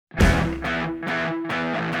Three,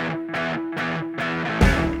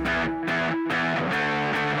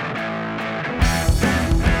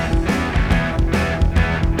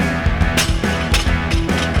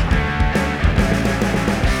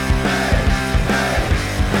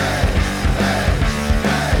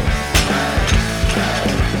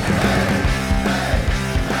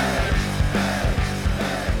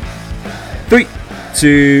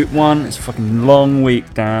 2, 1. It's a fucking long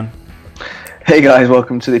week, Dan. Hey guys,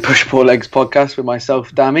 welcome to the Push Pull Legs podcast with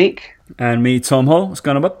myself, Dan Meek. And me, Tom Hall. What's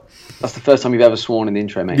going on, bud? That's the first time you've ever sworn in the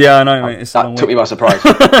intro, mate. Yeah, I know, mate. It's that took me by surprise.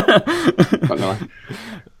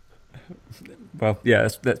 Well, yeah,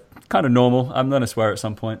 that's kind of normal. I'm going to swear at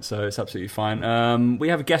some point, so it's absolutely fine. We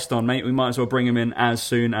have a guest on, mate. We might as well bring him in as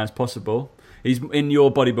soon as possible. He's in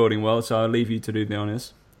your bodybuilding world, so I'll leave you to do the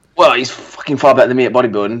honours. Well, he's fucking far better than me at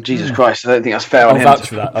bodybuilding. Jesus Christ, I don't think that's fair on him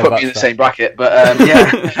to put me in the same bracket. But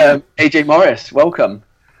AJ Morris, welcome.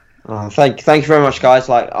 Oh, thank you very much, guys.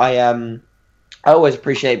 I always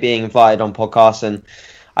appreciate being invited on podcasts, and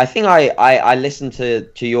I think I listened to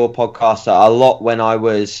your podcast a lot when I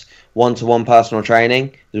was one-to-one personal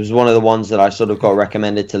training. It was one of the ones that I sort of got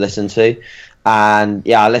recommended to listen to, and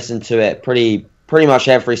yeah, I listened to it pretty much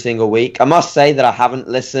every single week. I must say that I haven't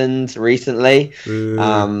listened recently,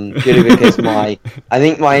 purely because I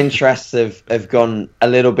think my interests have gone a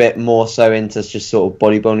little bit more so into just sort of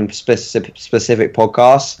bodybuilding specific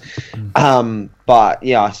podcasts. But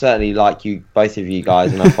yeah, I certainly like both of you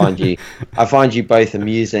guys, and I find you both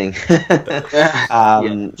amusing.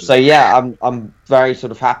 So yeah, I'm very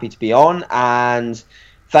sort of happy to be on, and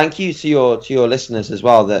thank you to your listeners as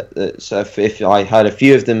well. So if I heard a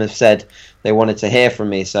few of them have said they wanted to hear from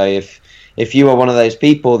me. So if you are one of those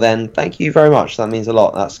people, then thank you very much. That means a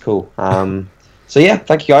lot. That's cool. So yeah,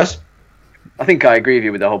 thank you guys. I think I agree with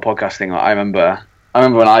you with the whole podcast thing. I remember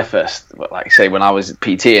when I first, when I was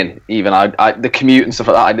PTing, even the commute and stuff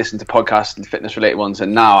like that, I listened to podcasts and fitness related ones,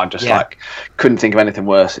 and now I'm just couldn't think of anything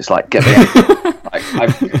worse. It's like, get me.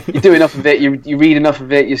 You do enough of it, you read enough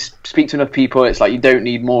of it, you speak to enough people. It's like you don't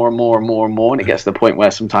need more and more and more and more, and it gets to the point where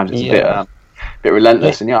sometimes it's a bit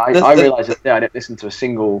relentless. And I realised that I didn't listen to a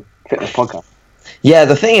single fitness podcast. Yeah,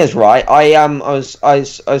 the thing is, right? I was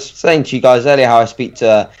saying to you guys earlier how I speak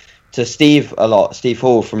to Steve a lot, Steve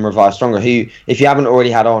Hall from Revive Stronger, who, if you haven't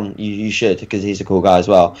already had on, you should, because he's a cool guy as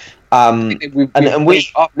well. Our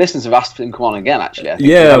listeners have asked him to come on again, actually.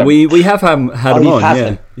 We have had him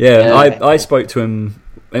on. I spoke to him.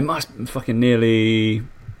 It must fucking nearly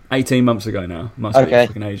 18 months ago now. Must be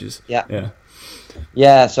fucking ages.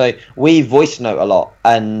 Yeah, so we voice note a lot,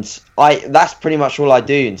 and that's pretty much all I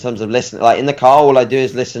do in terms of listening. Like in the car, all I do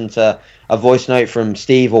is listen to a voice note from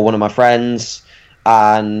Steve or one of my friends,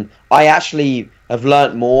 and I actually have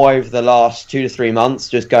learnt more over the last 2 to 3 months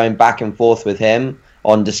just going back and forth with him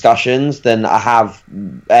on discussions than I have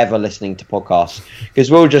ever listening to podcasts,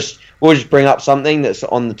 because we'll just bring up something that's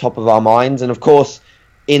on the top of our minds, and of course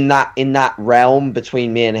in that realm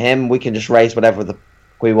between me and him, we can just raise whatever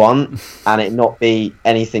we want and it not be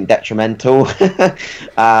anything detrimental.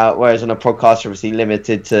 Whereas on a podcast, you're obviously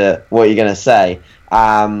limited to what you're going to say.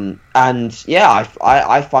 And yeah,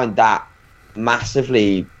 I find that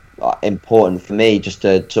massively important for me, just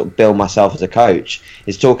to sort of build myself as a coach,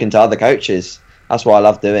 is talking to other coaches. That's what I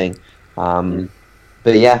love doing. But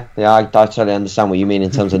yeah, I totally understand what you mean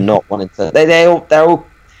in terms of not wanting to. They're all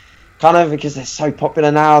kind of, because they're so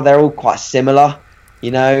popular now, they're all quite similar,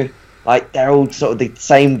 you know. Like, they're all sort of the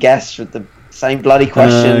same guests with the same bloody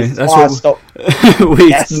questions. That's what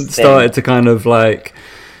we started to kind of like.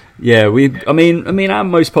 Yeah, I mean, our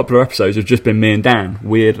most popular episodes have just been me and Dan.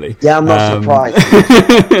 Weirdly, yeah, I'm not surprised.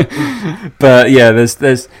 But yeah,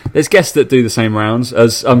 there's guests that do the same rounds,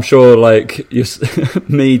 as I'm sure, like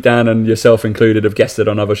me, Dan, and yourself included, have guested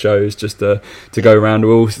on other shows just to go around.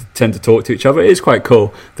 We all tend to talk to each other. It is quite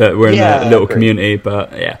cool that we're in a little community.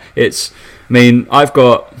 But yeah, I mean, I've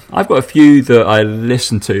got a few that I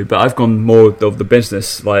listen to, but I've gone more of the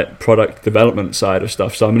business, like product development side of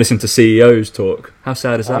stuff. So I'm listening to CEOs talk. How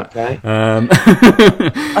sad is that? Okay.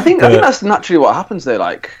 I think that's naturally what happens though.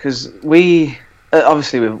 Like, because we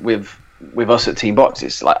obviously with us at Team Box,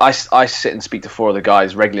 it's like I sit and speak to 4 other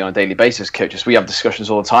guys regularly on a daily basis, coaches. We have discussions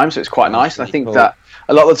all the time, so it's quite nice. And I think that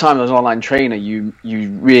a lot of the time as an online trainer, you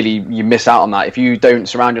miss out on that if you don't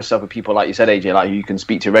surround yourself with people, like you said, AJ, like who you can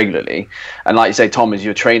speak to regularly. And like you say, Tom, as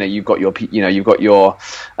your trainer, you've got your other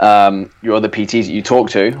PTs that you talk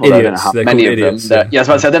to. Although I don't know how many of them. I was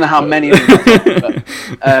about to say, I don't know how many of them. But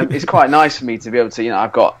it's quite nice for me to be able to,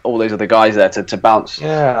 I've got all those other guys there to bounce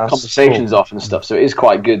conversations off and stuff. So it is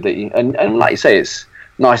quite good that and like you say, it's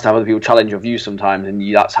nice to have other people challenge your views sometimes,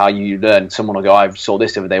 and that's how you learn. Someone will go, "I saw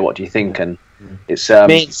this the other day. What do you think?" And it's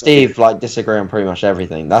me and Steve disagree on pretty much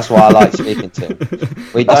everything. That's why I like speaking to him.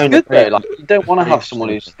 We don't good, though. You don't want to have someone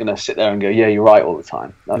who's going to sit there and go, "Yeah, you're right" all the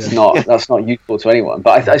time. That's not useful to anyone.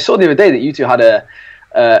 But I saw the other day that you two had a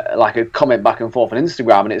comment back and forth on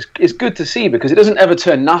Instagram, and it's good to see, because it doesn't ever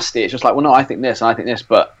turn nasty. It's just like, well, no, I think this and I think this,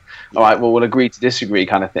 but all right, well, we'll agree to disagree,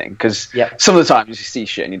 kind of thing. Because some of the times you see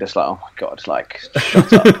shit and you're just like, oh my god, like,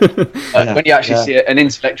 shut up. When you actually see an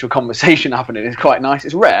intellectual conversation happening, it's quite nice.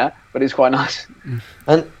 It's rare, but it's quite nice.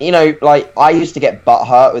 And I used to get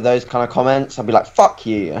butthurt with those kind of comments. I'd be like, fuck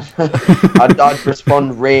you. I'd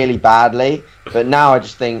respond really badly, but now I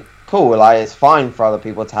just think, cool, like, it's fine for other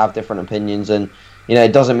people to have different opinions, and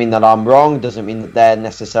it doesn't mean that I'm wrong, doesn't mean that they're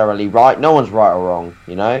necessarily right. No one's right or wrong,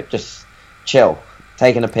 just chill.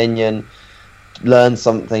 Take an opinion, learn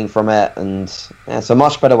something from it, and it's a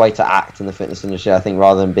much better way to act in the fitness industry, I think,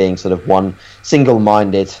 rather than being sort of one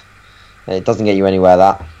single-minded. It doesn't get you anywhere,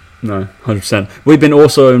 that. No, 100%. We've been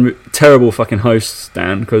also terrible fucking hosts,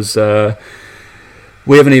 Dan, because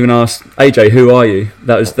we haven't even asked AJ, who are you?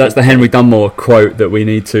 That's the Henry Dunmore quote that we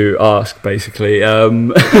need to ask, basically.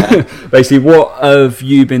 Basically, what have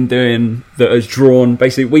you been doing that has drawn...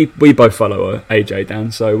 Basically, we both follow AJ,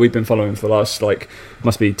 Dan, so we've been following him for the last,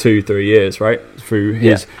 must be 2-3 years, right? Through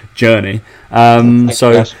his journey.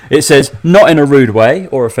 So it says, not in a rude way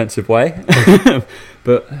or offensive way,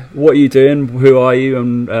 but what are you doing? Who are you?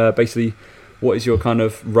 And basically, what is your kind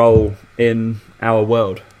of role in our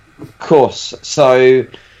world? Of course. So,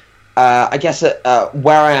 I guess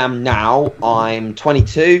where I am now, I'm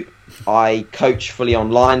 22. I coach fully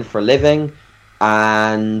online for a living,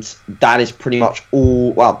 and that is pretty much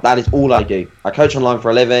all. Well, that is all I do. I coach online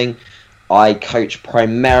for a living. I coach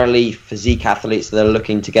primarily physique athletes that are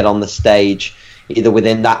looking to get on the stage, either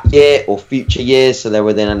within that year or future years, so they're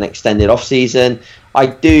within an extended off season. I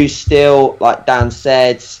do still, like Dan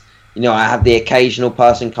said, I have the occasional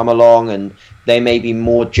person come along, and they may be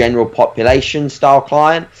more general population style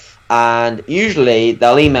client, and usually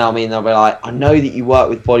they'll email me and they'll be like, I know that you work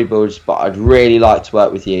with bodybuilders, but I'd really like to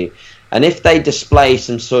work with you. And if they display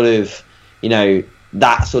some sort of,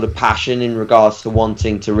 that sort of passion in regards to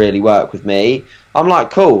wanting to really work with me, I'm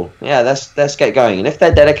like, cool, yeah, let's get going. And if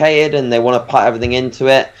they're dedicated and they want to put everything into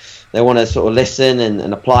it, they want to sort of listen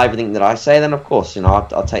and apply everything that I say, then of course,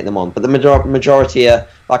 I'll take them on. But the majority are,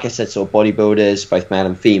 like I said, sort of bodybuilders, both male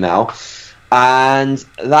and female. And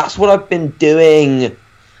that's what I've been doing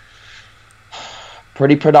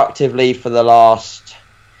pretty productively for the last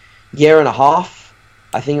year and a half.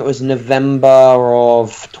 I think it was November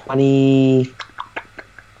of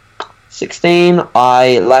 2016.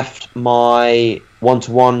 I left my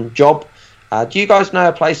one-to-one job. Do you guys know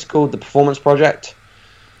a place called The Performance Project?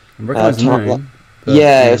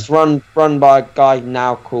 It's run by a guy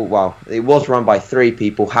now called, well, it was run by 3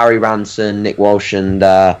 people, Harry Ranson, Nick Walsh, and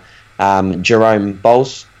Jerome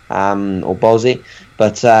Bowles, or Bowlesy,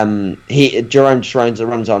 but Jerome just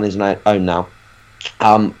runs on his own now.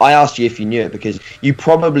 I asked you if you knew it because you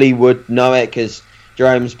probably would know it, because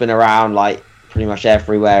Jerome's been around pretty much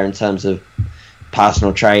everywhere in terms of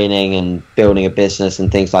personal training and building a business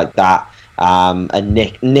and things like that. And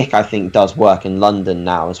Nick I think does work in London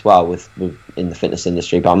now as well with in the fitness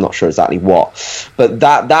industry, but I'm not sure exactly what. But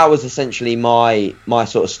that was essentially my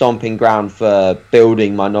sort of stomping ground for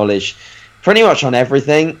building my knowledge pretty much on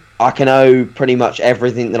everything. I can owe pretty much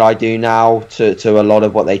everything that I do now to a lot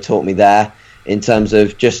of what they taught me there, in terms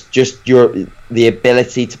of just the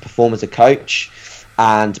ability to perform as a coach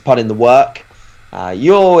and to put in the work.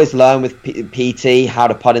 You always learn with PT how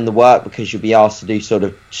to put in the work, because you'll be asked to do sort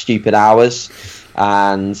of stupid hours,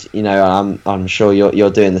 and I'm sure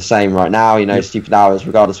you're doing the same right now. Stupid hours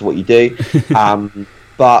regardless of what you do.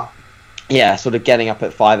 But yeah, sort of getting up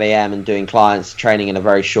at 5 a.m. and doing clients training in a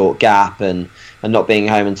very short gap, and not being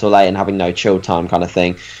home until late and having no chill time kind of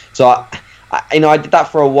thing. So I did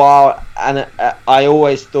that for a while, and I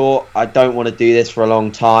always thought I don't want to do this for a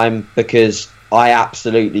long time, because I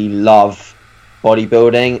absolutely love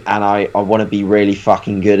bodybuilding and I want to be really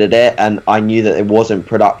fucking good at it, and I knew that it wasn't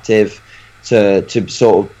productive to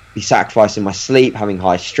sort of be sacrificing my sleep, having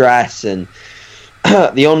high stress, and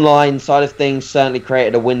the online side of things certainly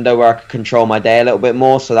created a window where I could control my day a little bit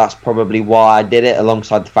more. So that's probably why I did it,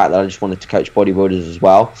 alongside the fact that I just wanted to coach bodybuilders as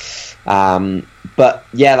well. But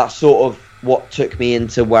yeah, that's sort of what took me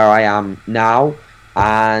into where I am now.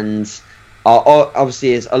 And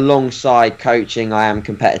obviously, is alongside coaching, I am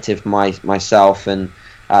competitive myself, and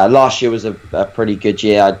last year was a pretty good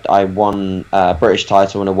year. I won a British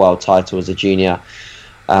title and a world title as a junior.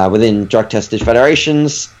 within drug tested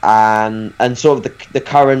federations, and sort of the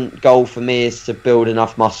current goal for me is to build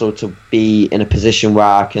enough muscle to be in a position where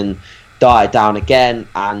I can diet down again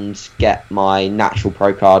and get my natural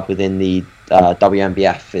pro card within the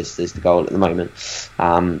WMBF is the goal at the moment.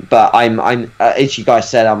 But I'm as you guys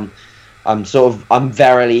said, I'm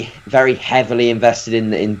very very heavily invested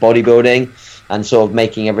in bodybuilding and sort of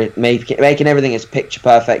making everything as picture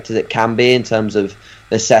perfect as it can be in terms of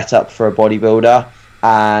the setup for a bodybuilder.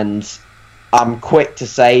 And I'm quick to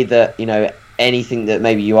say that, you know, anything that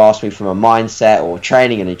maybe you ask me from a mindset or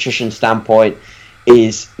training and nutrition standpoint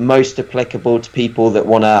is most applicable to people that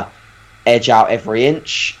want to edge out every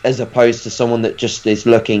inch, as opposed to someone that just is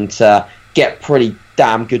looking to get pretty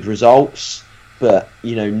damn good results, but,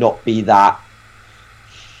 you know, not be that,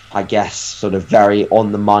 I guess, sort of very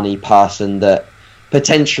on the money person that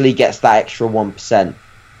potentially gets that extra 1%,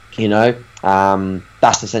 you know.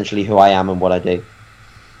 That's essentially who I am and what I do.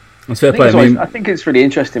 That's fair play. I think it's really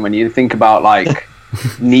interesting when you think about like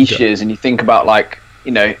niches and you think about like,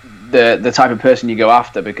 you know, the type of person you go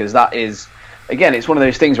after, because that is, again, it's one of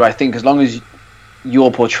those things where I think as long as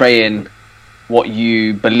you're portraying what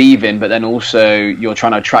you believe in, but then also you're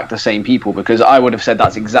trying to attract the same people, because I would have said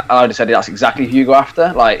that's exactly who you go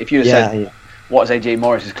after. Like if you had said what's AJ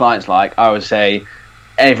Morris's clients like, I would say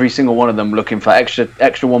every single one of them looking for extra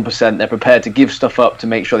 1%. They're prepared to give stuff up to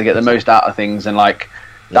make sure they get the most out of things, and like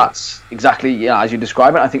that's exactly as you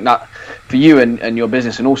describe it. I think that for you and your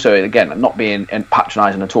business, and also again not being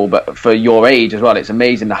patronising at all, but for your age as well, it's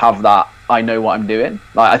amazing to have that I know what I'm doing.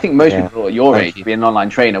 Like I think most people at your age, being an online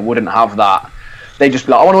trainer, wouldn't have that. They just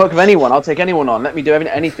be like, I want to work with anyone, I'll take anyone on, let me do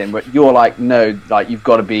anything. But you're like, no, like you've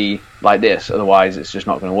got to be like this, otherwise it's just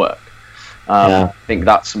not going to work. I think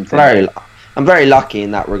that's something. I'm very lucky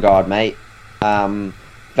in that regard, mate.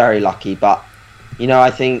 Very lucky, but you know,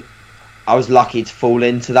 I think I was lucky to fall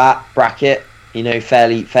into that bracket, you know,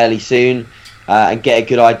 fairly soon, and get a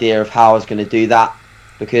good idea of how I was going to do that,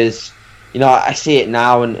 because, you know, I see it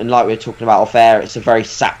now, and like we were talking about off air, it's a very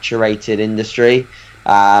saturated industry,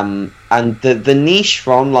 and the niche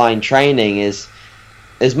for online training is,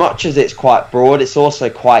 as much as it's quite broad, it's also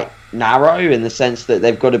quite narrow in the sense that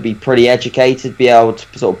they've got to be pretty educated, be able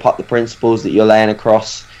to sort of put the principles that you're laying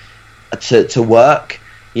across to work.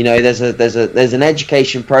 You know, there's an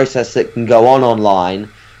education process that can go on online.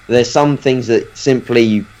 There's some things that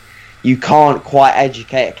simply you can't quite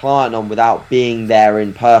educate a client on without being there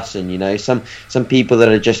in person. You know, some people that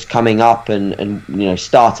are just coming up and you know,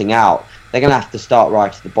 starting out, they're going to have to start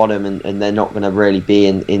right at the bottom, and they're not going to really be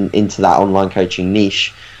into that online coaching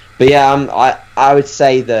niche. But yeah, I would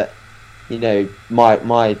say that, you know,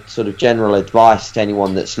 my sort of general advice to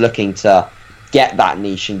anyone that's looking to get that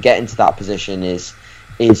niche and get into that position is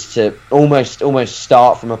to almost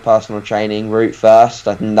start from a personal training route first.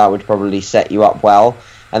 I think that would probably set you up well,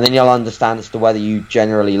 and then you'll understand as to whether you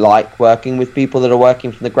generally like working with people that are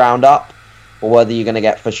working from the ground up, or whether you're going to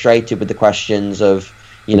get frustrated with the questions of,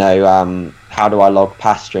 you know, how do I log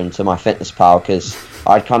Pasta into my FitnessPal, because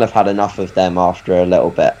I'd kind of had enough of them after a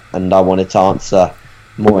little bit, and I wanted to answer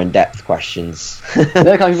more in-depth questions. They're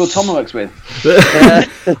the kind of people Tom works with.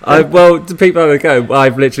 Well, to people that go,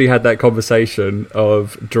 I've literally had that conversation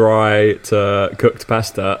of dry to cooked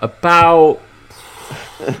pasta about,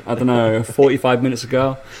 I don't know, 45 minutes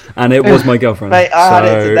ago, and it was my girlfriend. Mate, I had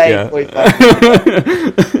it today. Yeah.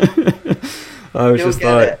 I was just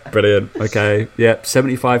like, brilliant. Okay, yep.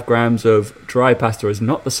 75 grams of dry pasta is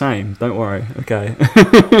not the same. Don't worry. Okay.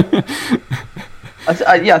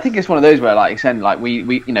 I think it's one of those where, like,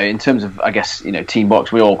 we you know, in terms of, I guess, you know, Team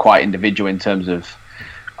Box, we're all quite individual in terms of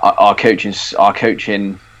our coaching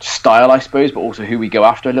style, I suppose, but also who we go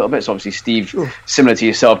after a little bit. So obviously, Steve, similar to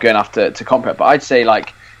yourself, going after to comp rep, but I'd say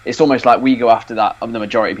like it's almost like we go after that. Of the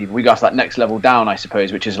majority of people, we go after that next level down, I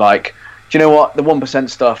suppose, which is like, do you know what, the 1%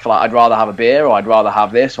 stuff? Like, I'd rather have a beer, or I'd rather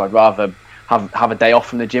have this, or I'd rather have a day off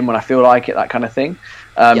from the gym when I feel like it, that kind of thing.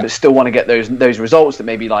 But still want to get those results that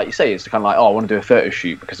maybe, like you say, it's kind of like, oh, I want to do a photo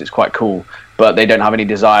shoot because it's quite cool, but they don't have any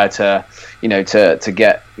desire to, you know, to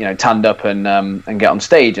get, you know, tanned up and get on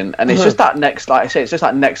stage, and it's just that next, like I say, it's just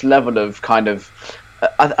that next level of kind of,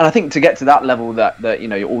 and I think to get to that level that you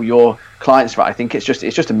know all your clients are at, I think it's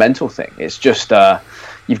just a mental thing. It's just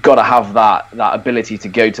you've got to have that ability to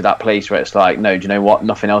go to that place where it's like, no, do you know what,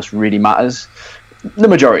 nothing else really matters. The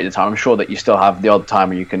majority of the time, I'm sure that you still have the odd time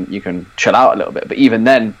where you can chill out a little bit, but even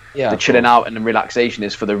then, the chilling out and the relaxation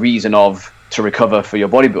is for the reason of to recover for your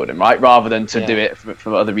bodybuilding, right? Rather than to do it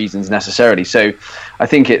for other reasons necessarily. So I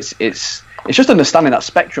think it's just understanding that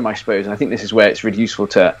spectrum, I suppose, and I think this is where it's really useful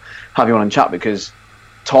to have you on and chat, because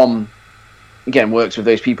Tom again, works with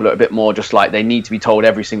those people that are a bit more just like they need to be told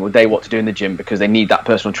every single day what to do in the gym because they need that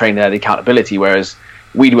personal trainer, the accountability. Whereas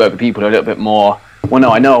we work with people who are a little bit more, well,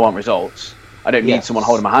 no, I know I want results. I don't need someone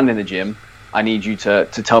holding my hand in the gym. I need you to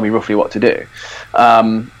tell me roughly what to do.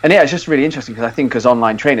 And yeah, it's just really interesting because I think as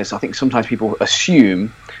online trainers, I think sometimes people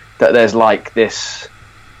assume that there's like this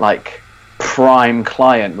like prime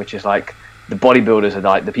client, which is like the bodybuilders are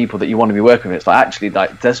like the people that you want to be working with. It's like actually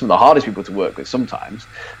like they're some of the hardest people to work with sometimes.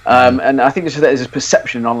 And I think there's this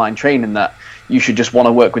perception in online training that you should just want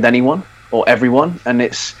to work with anyone or everyone. And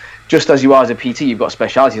it's just as you are as a PT, you've got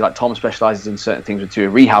specialities. Like Tom specializes in certain things with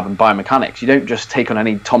rehab and biomechanics. You don't just take on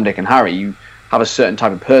any Tom, Dick and Harry. You have a certain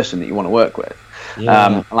type of person that you want to work with.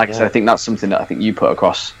 I said, I think that's something that I think you put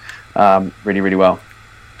across really, really well.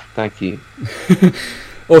 Thank you.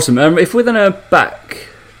 Awesome. If we're going to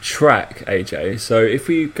backtrack, AJ, so if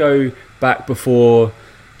we go back before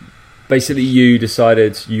basically you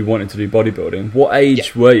decided you wanted to do bodybuilding, what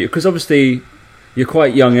age were you? Because obviously you're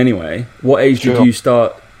quite young anyway. What age did you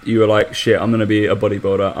start? You were like, shit, I'm going to be a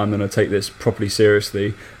bodybuilder. I'm going to take this properly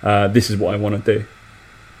seriously. This is what I want to do.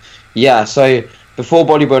 Yeah, so before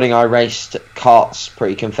bodybuilding, I raced karts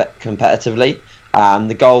pretty competitively.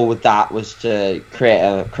 The goal with that was to create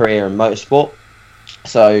a career in motorsport.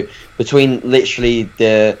 So between literally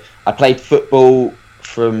I played football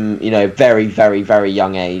from, very, very, very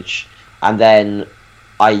young age. And then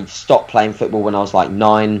I stopped playing football when I was like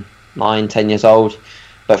 10 years old.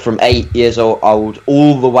 But from 8 years old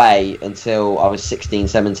all the way until I was 16,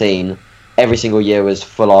 17, every single year was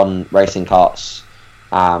full on racing karts.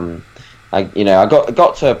 I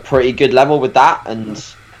got to a pretty good level with that, and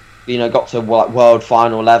got to world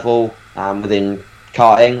final level within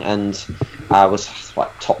karting, and I was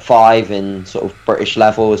like top 5 in sort of British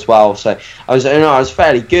level as well. So I was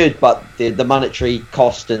fairly good, but the monetary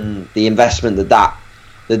cost and the investment that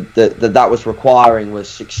was requiring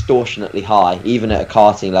was extortionately high, even at a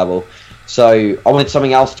karting level. So I wanted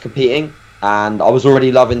something else to competing, and I was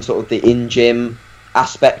already loving sort of the in-gym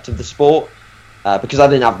aspect of the sport because I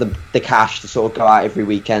didn't have the cash to sort of go out every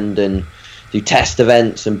weekend and do test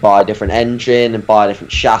events and buy a different engine and buy a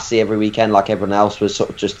different chassis every weekend like everyone else was sort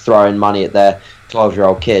of just throwing money at their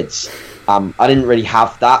 12-year-old kids. I didn't really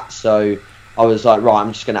have that, so I was like, right,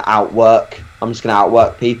 I'm just going to outwork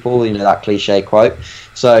people, that cliche quote.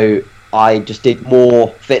 So I just did more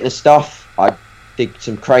fitness stuff. I did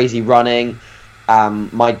some crazy running.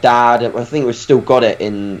 My dad, I think we still got it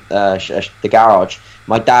in the garage.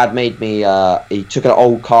 My dad made me, he took an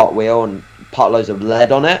old cartwheel and put loads of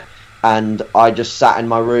lead on it. And I just sat in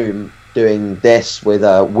my room doing this with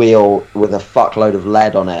a wheel with a fuckload of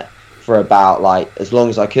lead on it for about like as long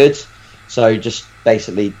as I could. So just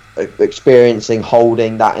basically experiencing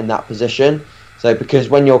holding that in that position. So because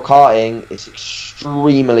when you're karting, it's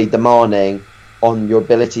extremely demanding on your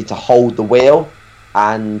ability to hold the wheel,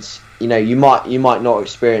 and you might not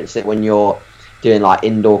experience it when you're doing like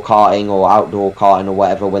indoor karting or outdoor karting or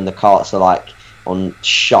whatever, when the karts are like on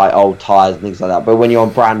shite old tyres and things like that. But when you're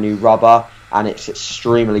on brand new rubber and it's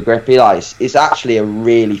extremely grippy, like it's actually a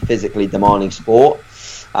really physically demanding sport.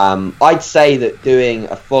 I'd say that doing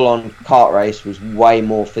a full-on kart race was way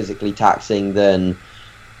more physically taxing than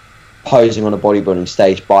posing on a bodybuilding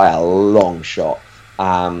stage by a long shot.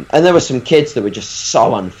 And there were some kids that were just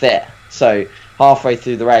so unfit. So halfway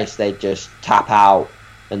through the race, they'd just tap out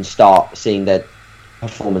and start seeing their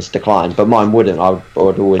performance decline. But mine wouldn't. I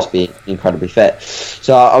would always be incredibly fit.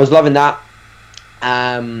 So I was loving that.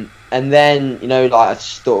 And then, I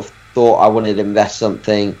sort of thought I wanted to invest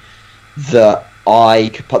something that I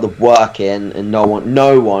could put the work in, and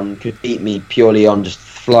no one could beat me purely on just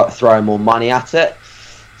throwing more money at it.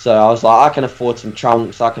 So I was like, I can afford some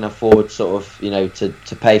trunks, I can afford sort of,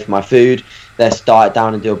 to pay for my food. Let's diet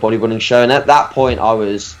down and do a bodybuilding show. And at that point,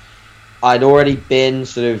 I'd already been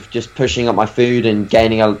sort of just pushing up my food and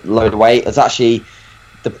gaining a load of weight. It was actually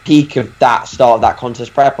the peak of that start of that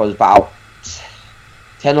contest prep. I was about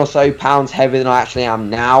 10 or so pounds heavier than I actually am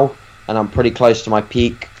now, and I'm pretty close to my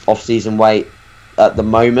peak off-season weight at the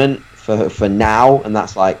moment for now, and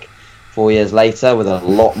that's like 4 years later with a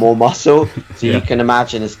lot more muscle. So you can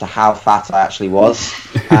imagine as to how fat I actually was.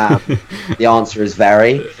 The answer is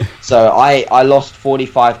very. So I lost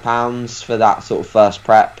 45 pounds for that sort of first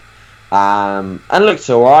prep, and looked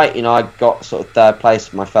all right. I got sort of third place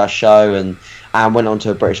for my first show, and went on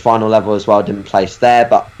to a British final level as well. Didn't place there,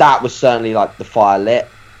 but that was certainly like the fire lit.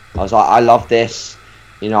 I was like, I love this.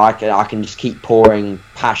 I can just keep pouring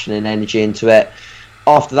passion and energy into it.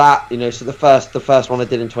 After that, so the first one I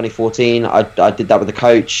did in 2014, I did that with a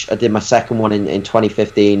coach. I did my second one in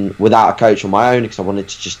 2015 without a coach on my own because I wanted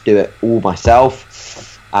to just do it all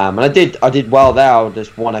myself. And I did well there. I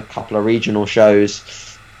just won a couple of regional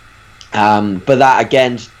shows. But that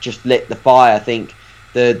again just lit the fire. I think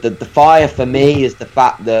the fire for me is the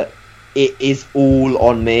fact that it is all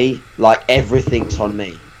on me. Like, everything's on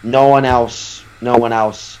me. No one else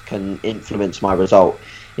can influence my result.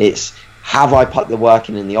 It's, have I put the work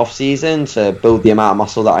in the off season to build the amount of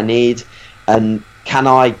muscle that I need, and can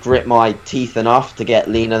I grit my teeth enough to get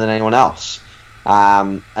leaner than anyone else?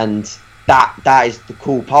 And that is the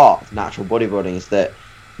cool part of natural bodybuilding, is that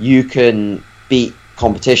you can beat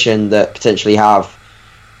competition that potentially have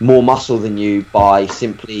more muscle than you by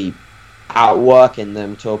simply outworking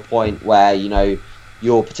them to a point where, you know,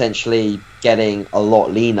 you're potentially getting a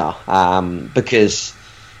lot leaner. Because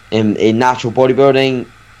in natural bodybuilding,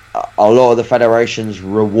 a lot of the federations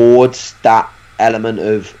rewards that element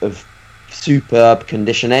of superb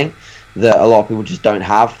conditioning that a lot of people just don't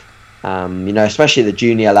have. You know, especially at the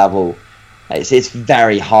junior level, it's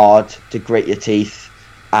very hard to grit your teeth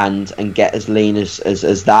and get as lean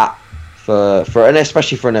as that for and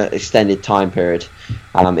especially for an extended time period.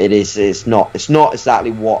 It's not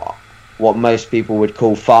exactly what most people would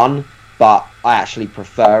call fun, but I actually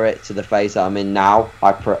prefer it to the phase that I'm in now.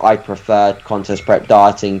 I prefer contest prep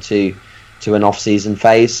dieting to an off-season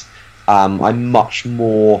phase. I'm much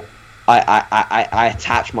more. I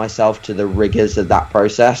attach myself to the rigors of that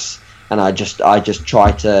process, and I just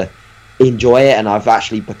try to enjoy it, and I've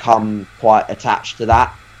actually become quite attached to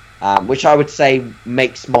that, which I would say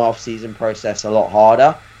makes my off-season process a lot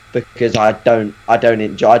harder, because I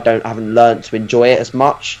haven't learned to enjoy it as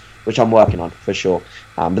much, which I'm working on for sure.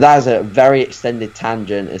 But that is a very extended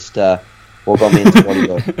tangent as to what got me into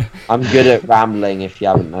bodybuilding. I'm good at rambling, if you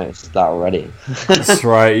haven't noticed that already. That's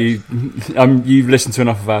right. You've listened to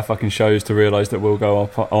enough of our fucking shows to realise that we'll go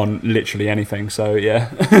up on literally anything. So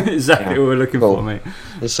yeah, exactly what we're looking for, mate.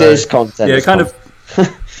 This is content. Yeah, kind of.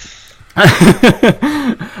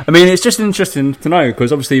 I mean, it's just interesting to know,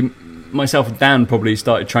 because obviously myself and Dan probably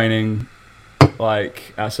started training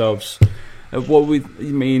like ourselves.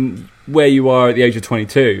 Where you are at the age of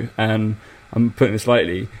 22, and I'm putting this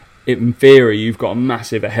lightly, in theory you've got a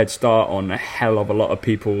massive head start on a hell of a lot of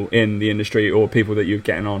people in the industry, or people that you're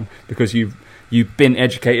getting on, because you've been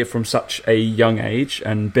educated from such a young age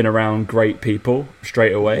and been around great people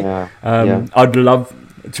straight away. I'd love,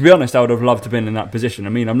 to be honest, I would have loved to have been in that position. I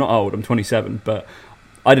mean, I'm not old, I'm 27, but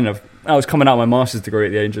I was coming out of my master's degree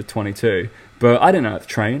at the age of 22, but I didn't know how to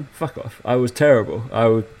train. Fuck off. I was terrible. I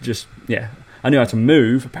would just, I knew how to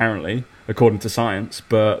move, apparently, according to science,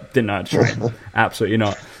 but didn't know how to train. Absolutely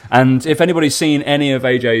not. And if anybody's seen any of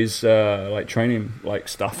AJ's like training like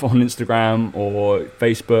stuff on Instagram or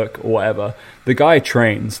Facebook or whatever, the guy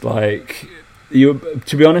trains like,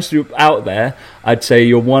 to be honest, you're out there, I'd say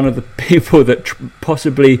you're one of the people that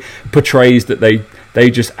possibly portrays that they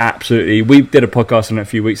just absolutely. We did a podcast on it a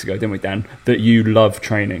few weeks ago, didn't we, Dan? That you love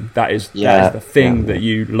training. That is the thing that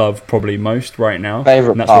you love probably most right now.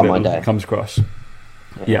 Favorite part of my day comes across.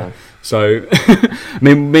 Yeah. So, I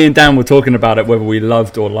mean, me and Dan were talking about it, whether we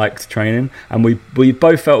loved or liked training, and we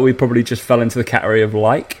both felt we probably just fell into the category of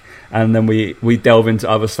like, and then we delve into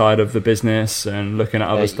other side of the business and looking at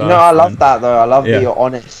other stuff. No, I love that though. I love that you're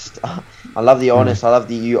honest. I love the honest. I love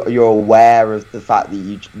that you're aware of the fact that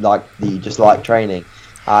you just like training.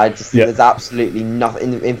 There's absolutely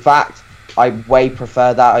nothing. In fact, I way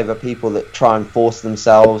prefer that over people that try and force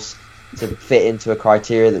themselves to fit into a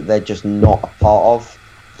criteria that they're just not a part of.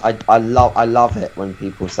 I love it when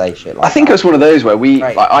people say shit like that. I think it's one of those where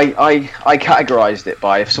I categorized it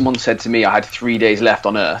by, if someone said to me I had 3 days left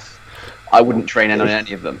on Earth, I wouldn't train on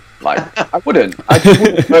any of them. Like, I wouldn't. I just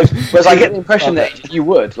wouldn't. Whereas I get the impression that you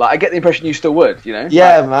would. Like, I get the impression you still would, you know?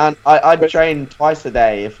 Yeah, like, man. I'd train twice a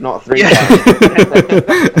day, if not 3 times.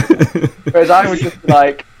 Whereas I would just be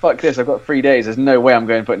like, fuck this, I've got 3 days. There's no way I'm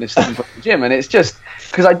going to put in this stuff in the gym. And it's just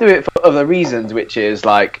because I do it for other reasons, which is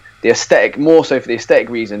like the aesthetic, more so for the aesthetic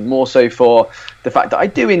reason, more so for the fact that I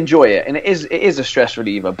do enjoy it. And it is a stress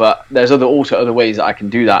reliever, but there's also other ways that I can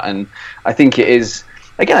do that. And I think it is,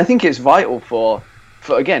 again, I think it's vital for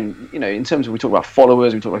again, you know, in terms of, we talk about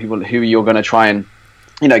followers, we talk about people who you're going to try and,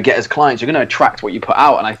 you know, get as clients. You're going to attract what you put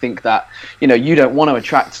out. And I think that, you know, you don't want to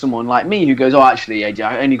attract someone like me who goes, oh, actually, AJ,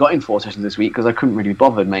 I only got in 4 sessions this week because I couldn't really be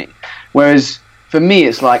bothered, mate. Whereas for me,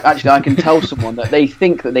 it's like, actually, I can tell someone that they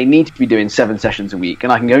think that they need to be doing 7 sessions a week,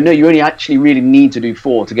 and I can go, no, you only actually really need to do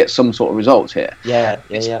 4 to get some sort of results here. Yeah.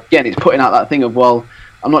 Again, it's putting out that thing of, well,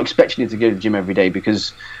 I'm not expecting you to go to the gym every day,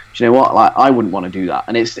 because, do you know what, like, I wouldn't want to do that.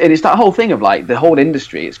 And it's that whole thing of, like, the whole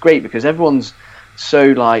industry. It's great because everyone's so,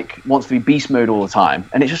 like, wants to be beast mode all the time,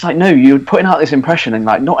 and it's just like, no, you're putting out this impression, and,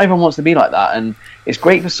 like, not everyone wants to be like that. And it's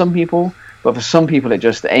great for some people, but for some people it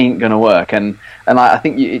just ain't going to work. And I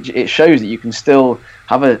think it shows that you can still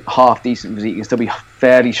have a half decent physique, you can still be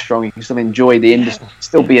fairly strong, you can still enjoy the industry,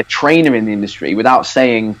 still be a trainer in the industry without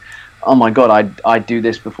saying, oh my god, I do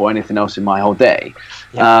this before anything else in my whole day.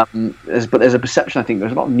 But there's a perception, I think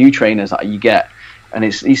there's a lot of new trainers that you get, and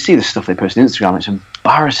you see the stuff they post on Instagram, it's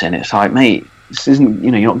embarrassing. It's like, mate, this isn't,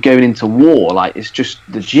 you're not going into war, like, it's just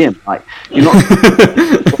the gym, like, you're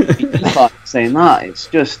not saying that, it's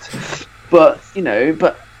just,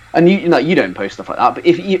 and you don't post stuff like that, but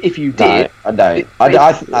if you did, no, I don't.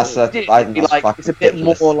 I think that's it's a bit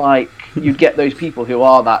more like you'd get those people who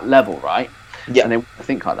are that level, right? Yeah, and they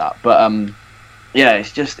think like that. But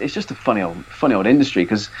it's just a funny old industry,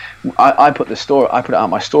 because I put it out on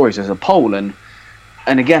my stories as a poll, and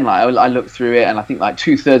again, like, I looked through it, and I think like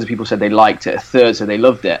 2/3 of people said they liked it, 1/3 said they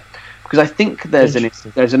loved it, because I think there's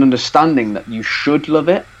an understanding that you should love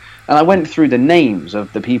it. And I went through the names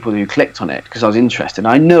of the people who clicked on it because I was interested.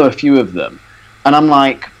 I know a few of them, and I'm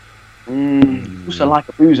like, also like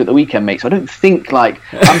a booze at the weekend, mate. So I don't think like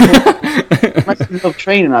I love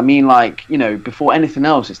training. I mean, like, before anything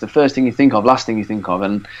else, it's the first thing you think of, last thing you think of.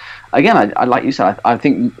 And again, I like you said, I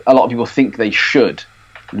think a lot of people think they should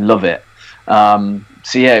love it. So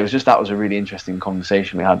yeah, that was a really interesting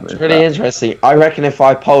conversation we had. It's really interesting. I reckon if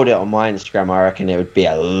I polled it on my Instagram, I reckon it would be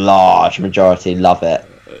a large majority love it.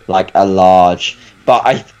 Like a large, but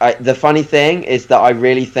I the funny thing is that I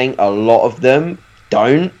really think a lot of them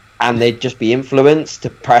don't, and they'd just be influenced to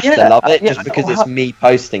press to love it just because it's me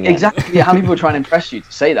posting it. Exactly. How many people are trying to impress you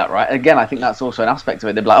to say that, right? Again, I think that's also an aspect of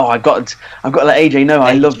it. They're like, oh, I've got to let AJ know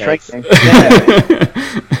I love training.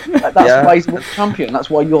 That's why he's a world champion. That's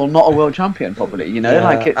why you're not a world champion, probably.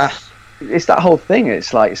 Like it's that whole thing.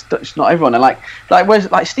 It's like it's not everyone, and like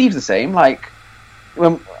Steve's the same. Like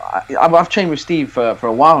when I've trained with Steve for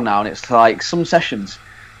a while now, and it's like some sessions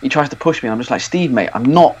he tries to push me, and I'm just like, Steve, mate, I'm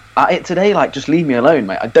not at it today, like, just leave me alone,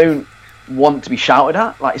 mate. I don't want to be shouted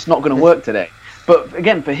at, like, it's not going to work today. But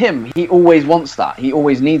again, for him, he always wants that, he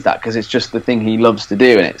always needs that, because it's just the thing he loves to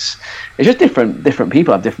do. And it's just different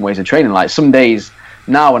people have different ways of training. Like, some days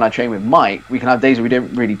now when I train with Mike, we can have days where we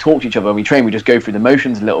don't really talk to each other. When we train, we just go through the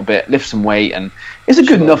motions a little bit, lift some weight, and it's a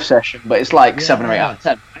good enough session, but it's like 7 or 8 out of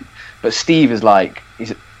 10, right? But Steve is like,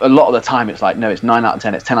 a lot of the time it's like, no, it's 9 out of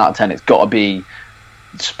 10, it's 10 out of 10, it's got to be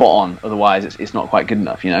spot on, otherwise it's not quite good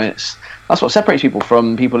enough. That's what separates people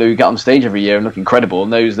from people who get on stage every year and look incredible,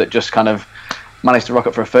 and those that just kind of manage to rock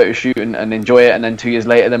up for a photo shoot and enjoy it, and then 2 years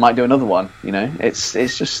later they might do another one. It's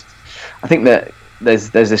just, I think that there's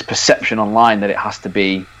this perception online that it has to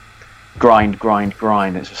be grind.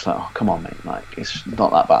 It's just like, oh, come on, mate, like, it's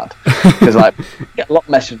not that bad. Because like, I get a lot of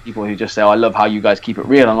messages from people who just say, oh, I love how you guys keep it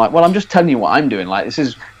real. I'm like, well, I'm just telling you what I'm doing. Like, this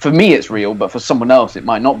is, for me it's real, but for someone else it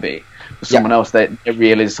might not be. For someone else, that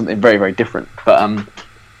real is something very, very different. But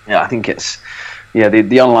I think it's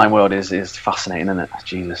the online world is fascinating, isn't it?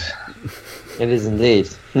 Jesus, it is indeed.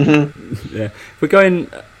 Yeah, we're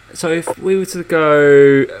going. So if we were to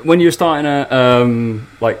go when you were starting at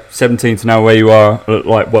like 17 to now where you are at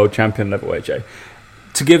like world champion level, AJ,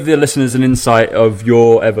 to give the listeners an insight of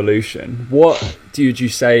your evolution, what would you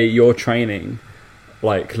say your training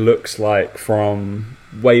like looks like from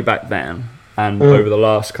way back then and over the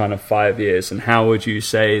last kind of 5 years, and how would you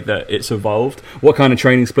say that it's evolved? What kind of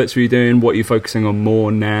training splits were you doing? What are you focusing on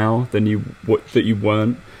more now than you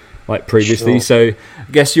weren't like previously? Sure. So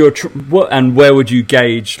I guess where would you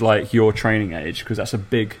gauge like your training age? Because that's a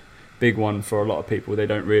big one for a lot of people. They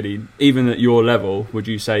don't really, even at your level, would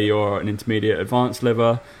you say you're an intermediate advanced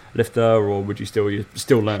lifter, or would you're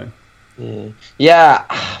still learning? Yeah,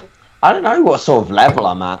 I don't know what sort of level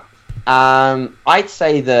I'm at. I'd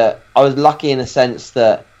say that I was lucky in a sense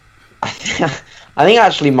that I think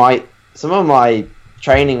actually some of my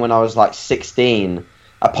training when I was like 16,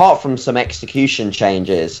 apart from some execution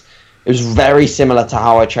changes, it was very similar to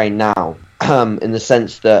how I train now, in the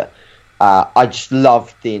sense that I just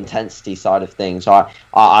loved the intensity side of things.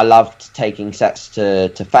 I loved taking sets to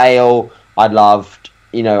fail. I loved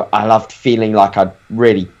feeling like I'd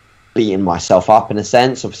really beaten myself up in a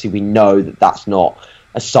sense. Obviously, we know that that's not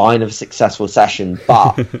a sign of a successful session,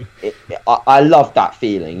 but I love that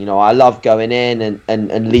feeling. I love going in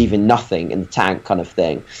and leaving nothing in the tank kind of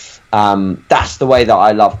thing. That's the way that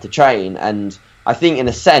I love to train. And I think in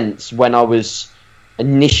a sense, when I was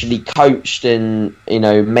initially coached and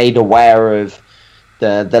made aware of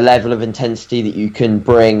the level of intensity that you can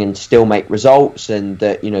bring and still make results, and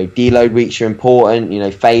that deload weeks are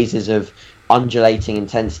important, phases of undulating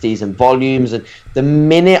intensities and volumes, and the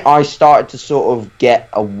minute I started to sort of get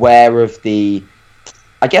aware of the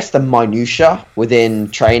minutiae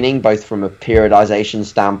within training, both from a periodization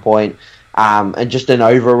standpoint and just an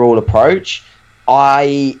overall approach,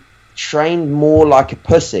 I trained more like a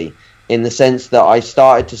pussy, in the sense that I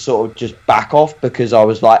started to sort of just back off, because I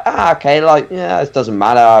was like, okay, like, yeah, it doesn't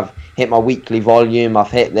matter. I've hit my weekly volume.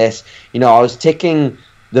 I've hit this. I was ticking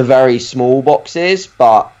the very small boxes,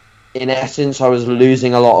 but in essence, I was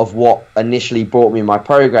losing a lot of what initially brought me my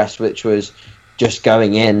progress, which was just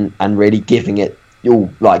going in and really giving it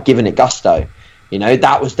gusto.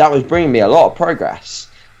 That was bringing me a lot of progress.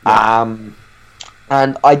 Yeah.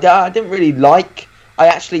 And I didn't really I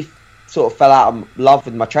actually sort of fell out of love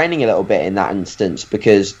with my training a little bit in that instance,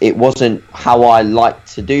 because it wasn't how I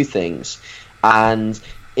liked to do things. And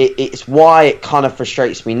it's why it kind of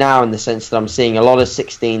frustrates me now, in the sense that I'm seeing a lot of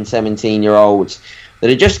 16, 17-year-olds that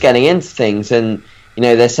are just getting into things, and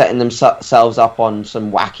they're setting themselves up on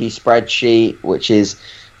some wacky spreadsheet, which is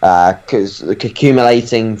because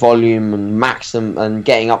accumulating volume and maximum and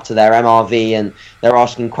getting up to their MRV, and they're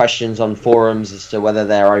asking questions on forums as to whether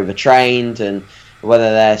they're overtrained and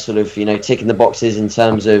whether they're sort of ticking the boxes in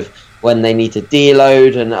terms of when they need to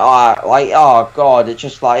deload, and oh god, it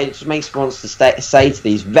just makes me want to say to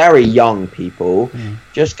these very young people,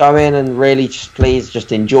 just go in and really please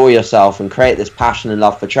enjoy yourself and create this passion and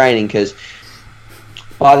love for training, because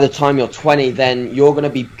by the time you're 20, then you're going to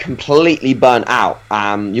be completely burnt out.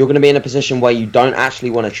 You're going to be in a position where you don't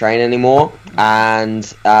actually want to train anymore, and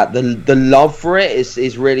the love for it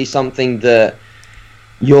is really something that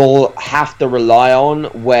you'll have to rely on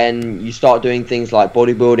when you start doing things like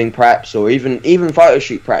bodybuilding preps, or even photo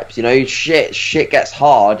shoot preps. Shit gets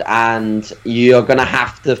hard, and you're gonna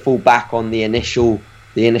have to fall back on the initial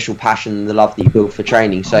passion and the love that you build for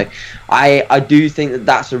training. So I do think that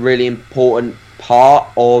that's a really important part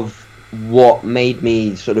of what made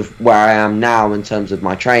me sort of where I am now in terms of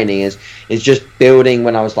my training, is just building,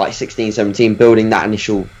 when I was like 16, 17, building that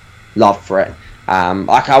initial love for it.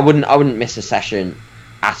 I wouldn't miss a session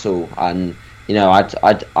at all, and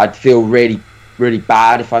I'd feel really, really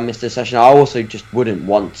bad if I missed a session. I also just wouldn't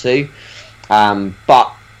want to,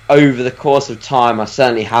 but over the course of time, I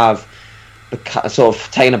certainly have sort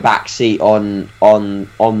of taken a back seat on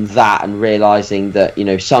that, and realizing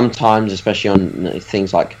that sometimes, especially on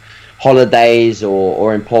things like holidays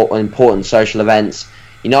or important social events,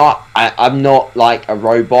 I'm not like a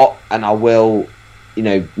robot, and I will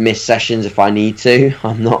miss sessions if I need to.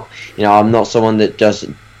 I'm not someone that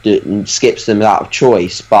skips them out of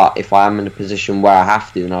choice, but if I am in a position where I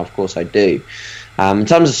have to, then of course I do. In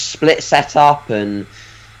terms of split setup and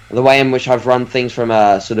the way in which I've run things from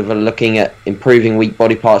looking at improving weak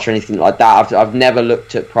body parts or anything like that, I've never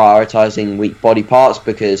looked at prioritizing weak body parts,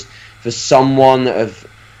 because for someone of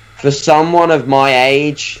my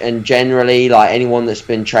age, and generally like anyone that's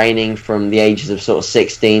been training from the ages of sort of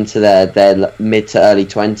 16 to their mid to early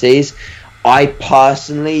 20s, I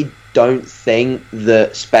personally don't think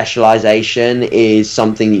that specialization is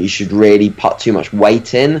something that you should really put too much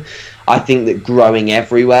weight in. I think that growing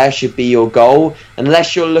everywhere should be your goal,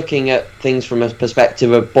 unless you're looking at things from a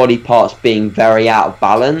perspective of body parts being very out of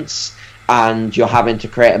balance and you're having to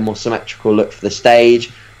create a more symmetrical look for the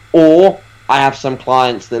stage. Or I have some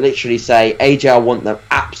clients that literally say, AJ, I want the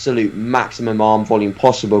absolute maximum arm volume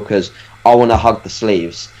possible because I want to hug the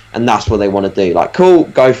sleeves. And that's what they want to do. Like, cool,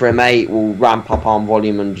 go for it, mate. We'll ramp up arm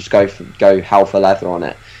volume and just go hell for leather on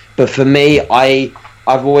it. But for me,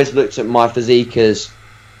 I've always looked at my physique as,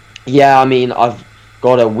 yeah, I mean, I've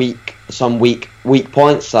got some weak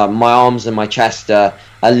points. My arms and my chest are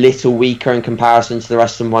a little weaker in comparison to the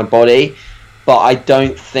rest of my body. But I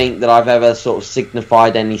don't think that I've ever sort of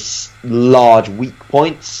signified any large weak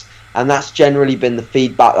points. And that's generally been the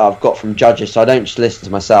feedback that I've got from judges. So I don't just listen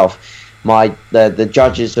to myself. The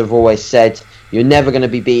judges have always said you're never going to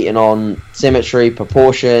be beaten on symmetry,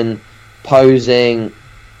 proportion, posing,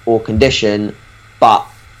 or condition, but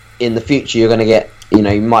in the future you're going to get, you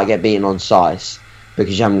might get beaten on size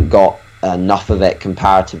because you haven't got enough of it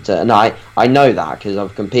comparative to. And I know that because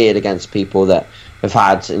I've competed against people that have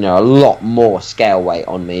had a lot more scale weight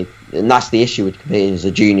on me, and that's the issue with competing as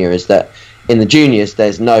a junior, is that in the juniors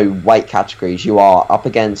there's no weight categories. You are up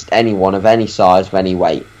against anyone of any size, of any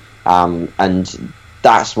weight. And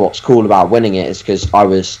that's what's cool about winning it, is because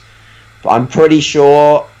I'm pretty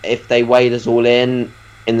sure if they weighed us all in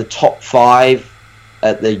the top 5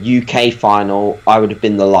 at the UK final, I would have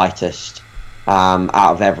been the lightest out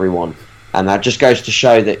of everyone. And that just goes to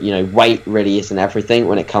show that weight really isn't everything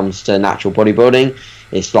when it comes to natural bodybuilding.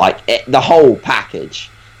 It's like the whole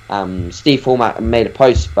package. Steve Format made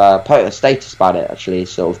a status about it, actually,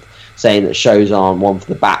 sort of saying that shows aren't one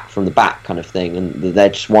from the back kind of thing, and they're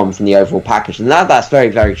just one from the overall package. And that's very,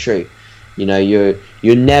 very true. You know,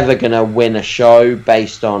 you're never gonna win a show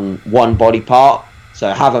based on one body part. So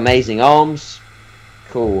have amazing arms,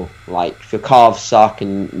 cool. Like if your calves suck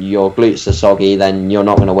and your glutes are soggy, then you're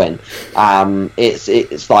not gonna win.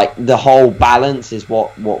 It's like the whole balance is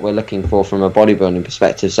what we're looking for from a bodybuilding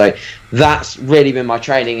perspective. So that's really been my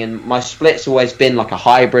training, and my split's always been like a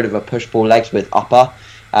hybrid of a push-pull legs with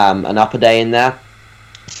an upper day in there.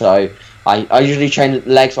 So I usually train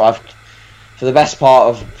legs. For the best part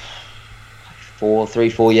of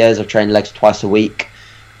 4 years, I've trained legs twice a week.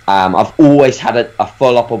 I've always had a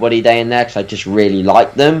full upper body day in there because I just really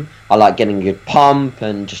like them. I like getting a good pump,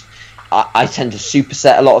 and just I tend to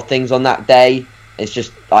superset a lot of things on that day. It's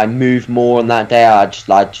just I move more on that day. I just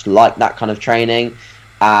like that kind of training,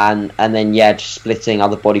 and then just splitting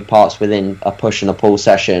other body parts within a push and a pull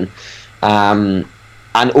session, and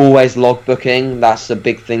always log booking. That's a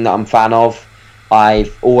big thing that I'm a fan of.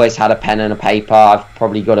 I've always had a pen and a paper. I've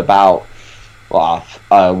probably got about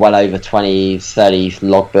well over 20, 30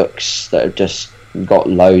 logbooks that have just got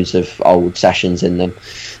loads of old sessions in them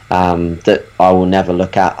that I will never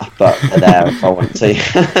look at, but they're there if I want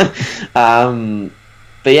to.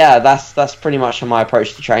 But yeah, that's pretty much my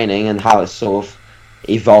approach to training and how it's sort of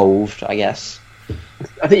evolved, I guess.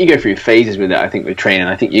 I think you go through phases with it. I think with training,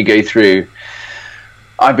 I think you go through.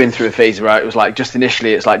 I've been through a phase where it was like just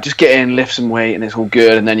initially it's like just get in, lift some weight, and it's all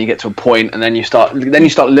good, and then you get to a point, and then you start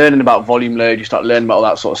learning about volume load, you start learning about all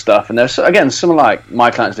that sort of stuff. And there's again some of like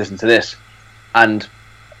my clients listen to this, and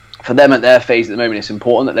for them at their phase at the moment, it's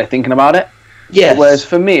important that they're thinking about it. Yes. Whereas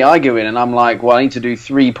for me, I go in and I'm like, well, I need to do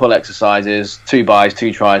 3 pull exercises, 2 bis,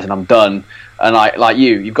 2 tries, and I'm done. And like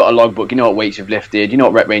you've got a logbook, you know what weights you've lifted, you know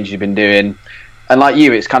what rep ranges you've been doing. And like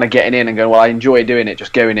you, it's kind of getting in and going, well, I enjoy doing it,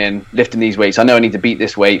 just going in, lifting these weights. I know I need to beat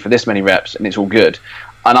this weight for this many reps, and it's all good.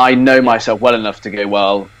 And I know myself well enough to go,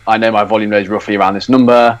 well, I know my volume load is roughly around this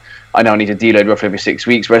number. I know I need to deload roughly every 6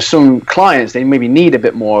 weeks. Whereas some clients, they maybe need a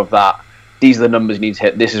bit more of that. These are the numbers you need to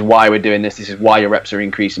hit. This is why we're doing this. This is why your reps are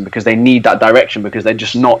increasing, because they need that direction, because they're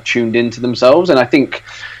just not tuned into themselves. And I think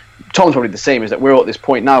Tom's probably the same, is that we're at this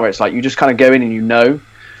point now where it's like you just kind of go in and you know.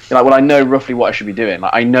 You're like, well, I know roughly what I should be doing.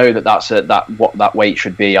 Like, I know that what that weight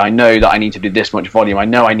should be. I know that I need to do this much volume. I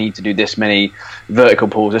know I need to do this many vertical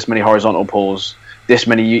pulls, this many horizontal pulls, this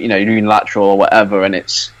many unilateral or whatever. And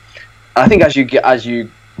I think as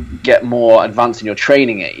you get more advanced in your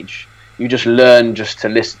training age, you just learn just to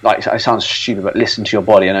listen. Like, it sounds stupid, but listen to your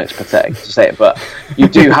body. I know it's pathetic to say it, but you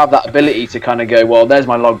do have that ability to kind of go, well, there's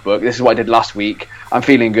my logbook. This is what I did last week. I'm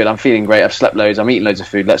feeling good. I'm feeling great. I've slept loads. I'm eating loads of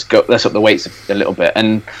food. Let's up the weights a little bit.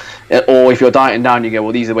 Or if you're dieting down, you go,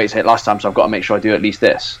 well, these are the weights I hit last time, so I've got to make sure I do at least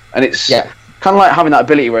this. And it's kind of like having that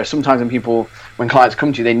ability where sometimes when clients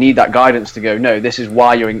come to you, they need that guidance to go, no, this is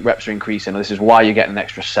why your reps are increasing, or this is why you're getting an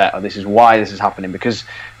extra set, or this is why this is happening, because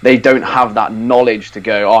they don't have that knowledge to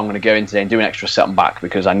go, oh, I'm going to go in today and do an extra set and back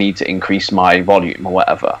because I need to increase my volume or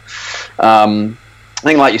whatever. I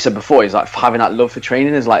think, like you said before, is like having that love for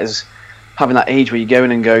training is having that age where you go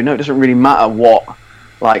in and go, no, it doesn't really matter what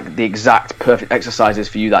like the exact perfect exercise is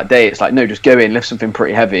for you that day. It's like, no, just go in, lift something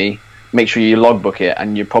pretty heavy, make sure you logbook it,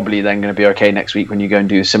 and you're probably then going to be okay next week when you go and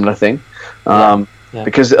do a similar thing.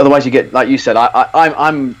 Because otherwise you get, like you said,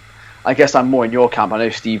 I guess I'm more in your camp. I know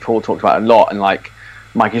Steve Hall talked about it a lot, and like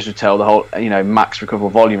Mike Israel, the whole max recoverable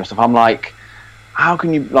volume and stuff. I'm like, how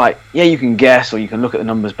can you, like, you can guess or you can look at the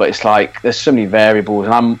numbers, but it's like there's so many variables,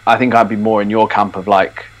 and I think I'd be more in your camp of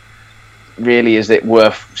like, really, is it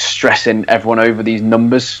worth stressing everyone over these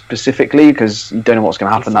numbers specifically, because you don't know what's going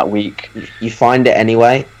to happen that week. You find it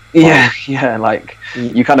anyway. Like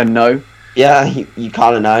you kind of know. Yeah, you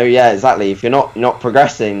kind of know. Yeah, exactly. If you're not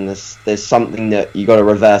progressing, there's something that you got to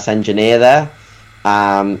reverse engineer there.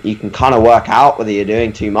 You can kind of work out whether you're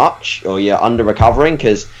doing too much or you're under recovering,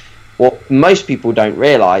 because what most people don't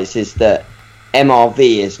realize is that MRV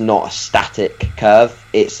is not a static curve.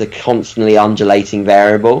 It's a constantly undulating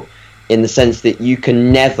variable, in the sense that you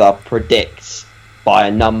can never predict by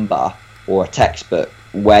a number or a textbook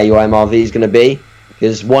where your MRV is going to be,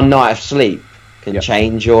 because one night of sleep can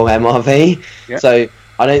change your MRV. So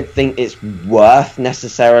I don't think it's worth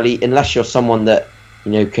necessarily, unless you're someone that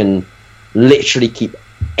can literally keep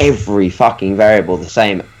every fucking variable the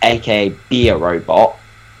same, aka be a robot.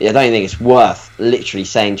 I don't think it's worth literally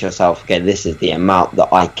saying to yourself, okay, this is the amount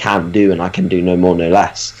that I can do, and I can do no more, no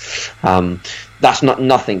less. That's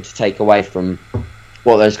nothing to take away from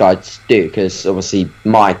what those guys do, because obviously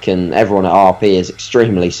Mike and everyone at RP is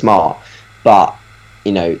extremely smart. But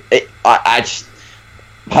I just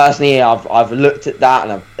personally, I've looked at that,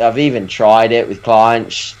 and I've even tried it with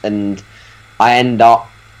clients, and I end up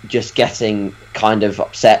just getting kind of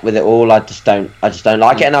upset with it all. I just don't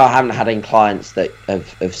like it, and I haven't had any clients that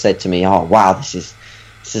have said to me, "Oh wow, this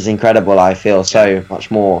is incredible. I feel so much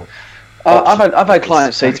more." I've had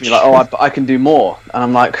clients say to me like, "Oh, I can do more," and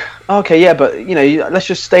I'm like, "Okay, yeah, but let's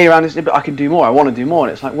just stay around this. But I can do more. I want to do more."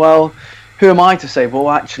 And it's like, well, who am I to say? Well,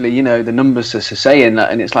 actually, the numbers are saying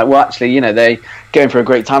that, and it's like, well, actually, they're going for a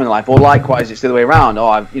great time in life. Or likewise, it's the other way around.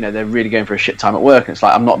 Oh, they're really going for a shit time at work, and it's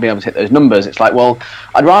like I'm not being able to hit those numbers. It's like, well,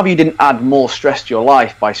 I'd rather you didn't add more stress to your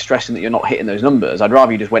life by stressing that you're not hitting those numbers. I'd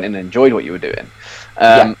rather you just went in and enjoyed what you were doing.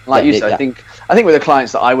 You said, I think with the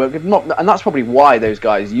clients that I work with, and that's probably why those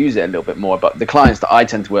guys use it a little bit more. But the clients that I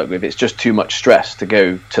tend to work with, it's just too much stress to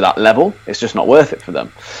go to that level. It's just not worth it for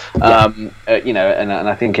them. And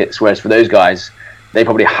I think it's, whereas for those guys, they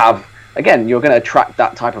probably have. Again, you're going to attract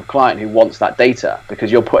that type of client who wants that data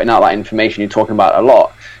because you're putting out that information. You're talking about it a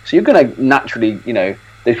lot, so you're going to naturally,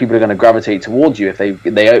 those people are going to gravitate towards you if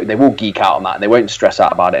they will geek out on that and they won't stress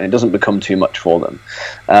out about it, and it doesn't become too much for them.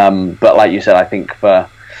 But like you said, I think for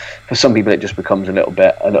some people it just becomes a little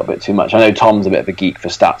bit too much. I know Tom's a bit of a geek for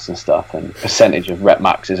stats and stuff and percentage of rep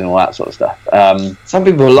maxes and all that sort of stuff. Some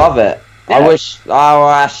people love it. Yeah. I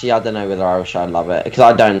don't know whether I wish I'd love it because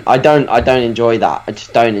I don't enjoy that. I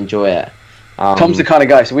just don't enjoy it. Tom's the kind of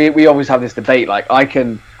guy. So we always have this debate. Like I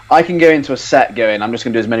can go into a set going, I'm just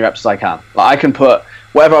going to do as many reps as I can. Like I can put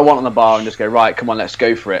whatever I want on the bar and just go, right, come on, let's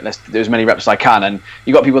go for it. Let's do as many reps as I can. And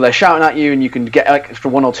you got people there shouting at you, and you can get like extra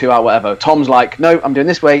 1 or 2 out, whatever. Tom's like, no, I'm doing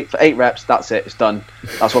this way for 8 reps. That's it. It's done.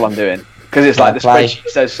 That's all I'm doing. Because it's like the spreadsheet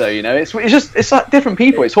says so, It's like different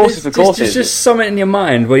people. It's horses for courses. It's just something in your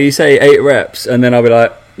mind where you say 8 reps, and then I'll be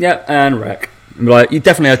like, yeah, and rec. I'm like, you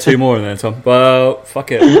definitely had 2 more in there, Tom. Well,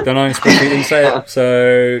 fuck it. Don't know. Spreadsheet didn't say it,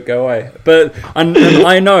 so go away. But and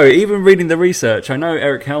I know, even reading the research, I know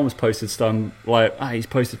Eric Helms posted some he's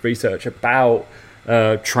posted research about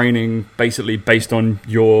training basically based on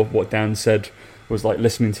what Dan said was like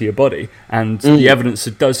listening to your body, and the evidence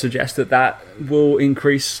does suggest that will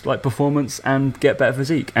increase like performance and get better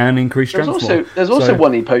physique and increase strength. There's also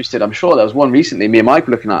one he posted. I'm sure there was one recently. Me and Mike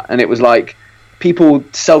were looking at, and it was like people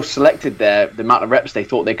self-selected the amount of reps they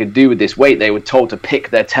thought they could do with this weight. They were told to pick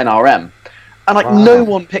their 10 RM. And no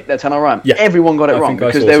one picked their 10 RM. Yeah. Everyone got it wrong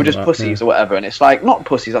because they were just pussies or whatever. And it's like, not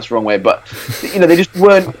pussies, that's the wrong way, but they just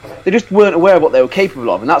weren't aware of what they were capable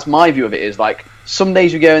of. And that's my view of it, is like some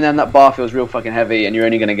days you go in there and that bar feels real fucking heavy and you're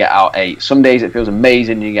only going to get out 8. Some days it feels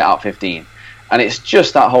amazing and you get out 15. And it's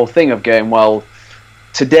just that whole thing of going, well,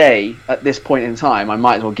 today at this point in time I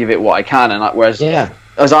might as well give it what I can. And whereas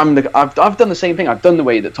as I've done the same thing. I've done the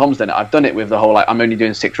way that Tom's done it. I've done it with the whole I'm only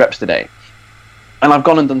doing 6 reps today, and I've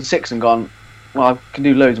gone and done 6 and gone, well, I can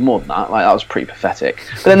do loads more than that. Like, that was pretty pathetic.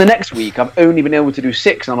 But then the next week I've only been able to do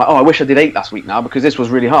 6, and I'm like, oh, I wish I did 8 last week now because this was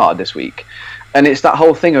really hard this week. And it's that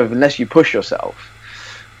whole thing of unless you push yourself.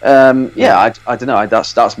 I don't know.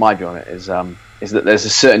 That's my view on it. Is that there's a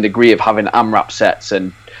certain degree of having AMRAP sets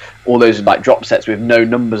and all those like drop sets with no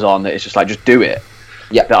numbers on. That it's just like, just do it.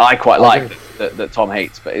 Yeah, that I quite like that Tom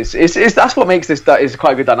hates, but it's that's what makes this is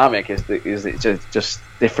quite a good dynamic. Is it just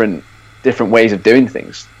different ways of doing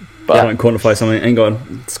things. But I don't quantify something and go,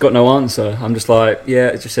 it's got no answer. I'm just like, yeah,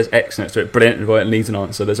 it just says X next to it. Brilliant, it needs an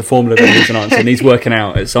answer. There's a formula that needs an answer. It needs working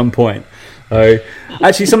out at some point.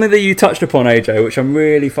 Actually, something that you touched upon, AJ, which I'm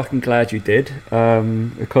really fucking glad you did,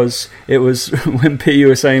 because it was when you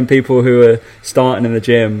were saying people who are starting in the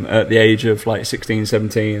gym at the age of like 16,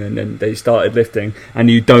 17, and then they started lifting,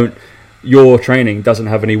 and your training doesn't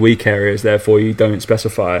have any weak areas, therefore you don't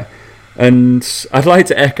specify. And I'd like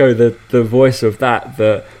to echo the voice of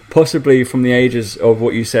that possibly from the ages of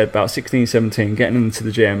what you said about 16, 17, getting into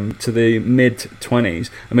the gym to the mid-20s.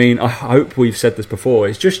 I mean, I hope we've said this before,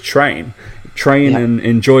 is just train and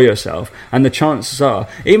enjoy yourself. And the chances are,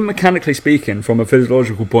 even mechanically speaking, from a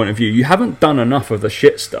physiological point of view, you haven't done enough of the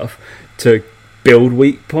shit stuff to build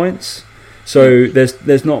weak points. So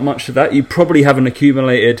there's not much of that. You probably haven't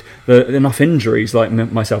accumulated enough injuries like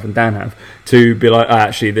myself and Dan have to be like,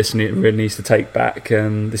 actually, this really needs to take back,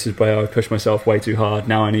 and this is where I pushed myself way too hard.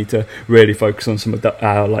 Now I need to really focus on some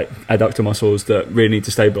like adductor muscles that really need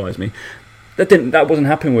to stabilize me. That wasn't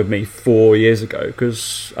happening with me 4 years ago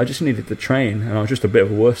because I just needed to train, and I was just a bit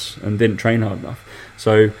of a wuss and didn't train hard enough.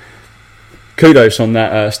 So kudos on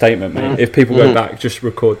that statement, mate. If people go back, just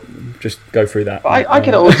go through that. I get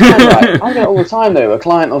it all the time, right? I get it all the time, though. A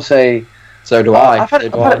client will say, so do I. I've had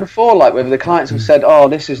it before, like, where the clients have said, oh,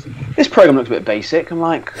 this program looks a bit basic. I'm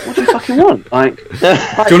like, what do you fucking want? Like, do you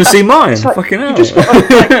want to see mine? Like, fucking hell.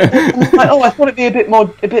 I thought there'd be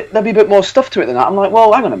a bit more stuff to it than that. I'm like,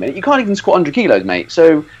 well, hang on a minute. You can't even squat 100 kilos, mate.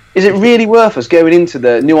 So is it really worth us going into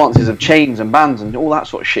the nuances of chains and bands and all that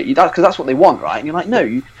sort of shit? Because that's what they want, right? And you're like, no,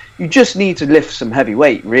 you just need to lift some heavy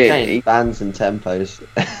weight, really. Chains, bands and tempos.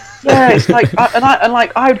 Yeah, it's like,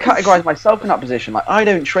 I would categorize myself in that position. Like, I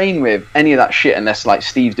don't train with any of that shit unless like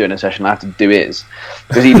Steve's doing a session. I have to do his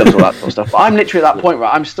because he loves all that sort of stuff. But I'm literally at that point where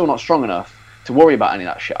I'm still not strong enough to worry about any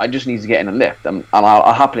of that shit. I just need to get in a lift, and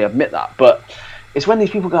I'll happily admit that. But it's when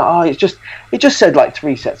these people go, oh, it just said like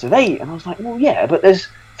 3 sets of 8, and I was like, well, yeah, but there's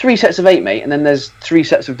 3 sets of 8, mate, and then there's 3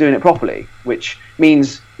 sets of doing it properly, which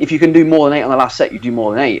means if you can do more than 8 on the last set, you do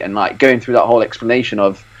more than 8, and like going through that whole explanation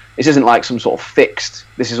of this isn't like some sort of fixed,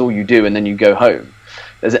 this is all you do and then you go home.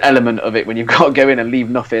 There's an element of it when you've got to go in and leave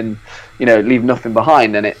nothing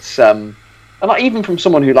behind, and it's and like, even from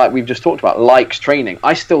someone who, like we've just talked about, likes training,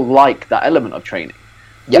 I still like that element of training.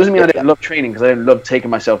 It doesn't mean I don't love training, because I don't love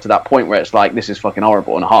taking myself to that point where it's like, this is fucking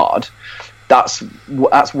horrible and hard. That's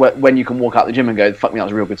when you can walk out the gym and go, fuck me, that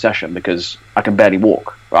was a real good session, because I can barely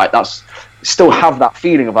walk, right? That's still have that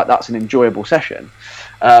feeling of like, that's an enjoyable session.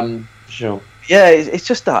 Sure. Yeah, it's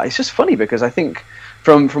just that. It's just funny, because I think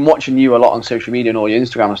from watching you a lot on social media and all your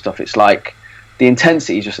Instagram and stuff, it's like the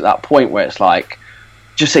intensity is just at that point where it's like,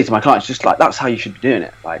 just say to my clients, just like, that's how you should be doing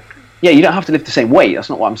it. Like, yeah, you don't have to lift the same weight. That's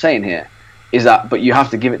not what I'm saying here. Is that, but you have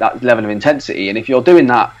to give it that level of intensity. And if you're doing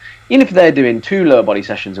that, even if they're doing 2 lower body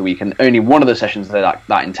sessions a week and only one of the sessions they're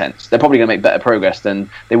that intense, they're probably going to make better progress than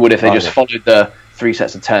they would if they just followed the 3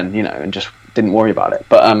 sets of 10, and just didn't worry about it.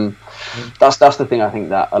 But that's the thing I think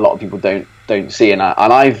that a lot of people don't see, and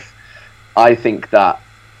I think that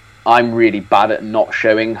I'm really bad at not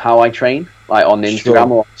showing how I train, like on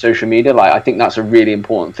Instagram or social media. Like, I think that's a really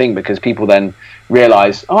important thing, because people then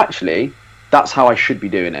realize, oh, actually, that's how I should be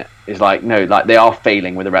doing it. Is like, no, like they are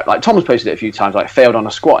failing with a rep. Like Tom's posted it a few times, like failed on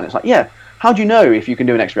a squat, and it's like, yeah, how do you know if you can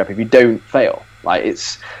do an extra rep if you don't fail? Like,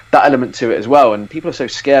 it's that element to it as well. And people are so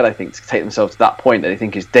scared, I think, to take themselves to that point that they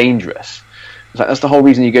think is dangerous. It's like, that's the whole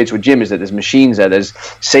reason you go to a gym, is that there's machines there, there's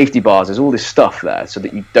safety bars, there's all this stuff there so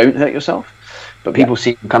that you don't hurt yourself. But people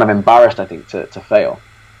seem kind of embarrassed, I think, to fail.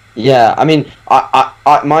 Yeah, I mean,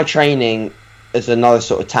 I my training is another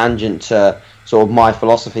sort of tangent to sort of my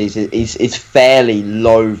philosophies. Is fairly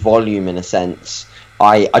low volume in a sense.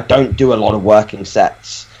 I don't do a lot of working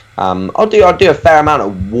sets. I'll do a fair amount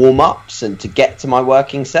of warm-ups and to get to my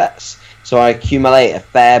working sets. So I accumulate a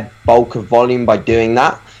fair bulk of volume by doing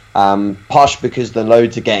that. Partially because the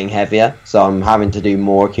loads are getting heavier, so I'm having to do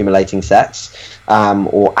more accumulating sets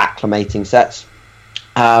or acclimating sets.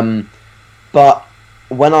 But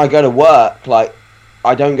when I go to work, like,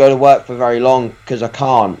 I don't go to work for very long because I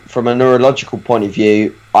can't. From a neurological point of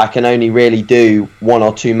view, I can only really do 1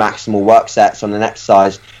 or 2 maximal work sets on an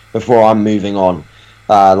exercise before I'm moving on.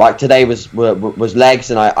 Like today was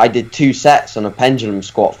legs, and I did 2 sets on a pendulum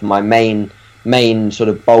squat for my main sort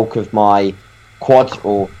of bulk of my quad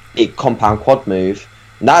or big compound quad move.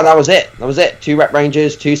 And that was it. 2 rep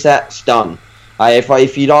ranges, 2 sets, done.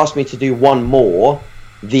 If you'd asked me to do 1 more,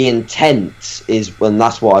 the intent is, and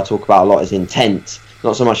that's what I talk about a lot, is intent.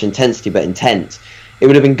 Not so much intensity, but intent. It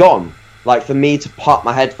would have been gone. Like, for me to put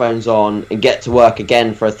my headphones on and get to work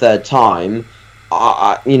again for a 3rd time,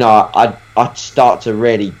 I'd start to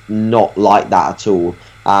really not like that at all.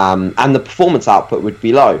 And the performance output would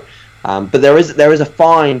be low. But there is a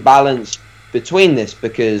fine balance between this,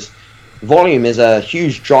 because volume is a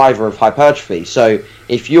huge driver of hypertrophy. So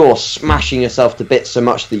if you're smashing yourself to bits so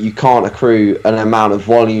much that you can't accrue an amount of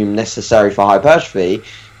volume necessary for hypertrophy,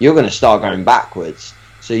 you're going to start going backwards.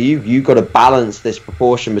 So you've got to balance this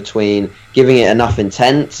proportion between giving it enough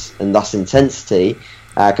intent and thus intensity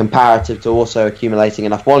comparative to also accumulating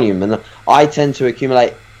enough volume. And I tend to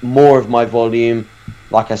accumulate more of my volume,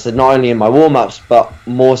 like I said, not only in my warm-ups, but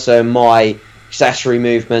more so in my accessory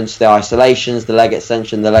movements, the isolations, the leg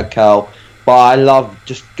extension, the leg curl. But I love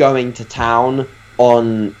just going to town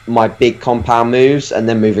on my big compound moves and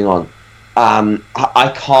then moving on.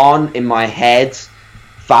 I can't, in my head,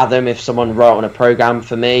 fathom if someone wrote on a program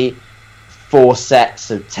for me 4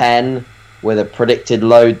 sets of 10 with a predicted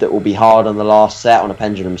load that will be hard on the last set on a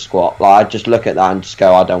pendulum squat. Like, I'd just look at that and just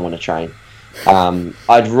go, I don't want to train.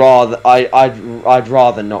 I'd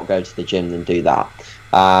rather not go to the gym than do that.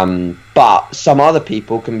 But some other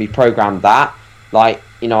people can be programmed that. Like,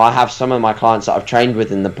 I have some of my clients that I've trained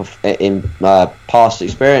with in past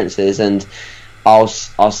experiences, and I'll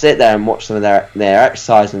sit there and watch some of their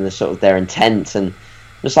exercise and the sort of their intent, and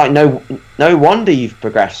it's like, no wonder you've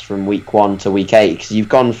progressed from week 1 to week 8, because you've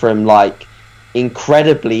gone from like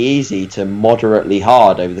incredibly easy to moderately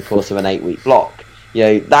hard over the course of an 8-week block.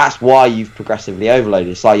 that's why you've progressively overloaded.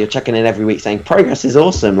 It's like you're checking in every week saying progress is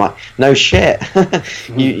awesome. Like, no shit,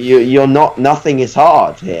 you're not. Nothing is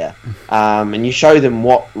hard here, and you show them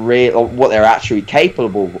what they're actually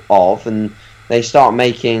capable of, and they start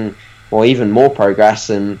making even more progress,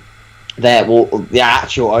 and the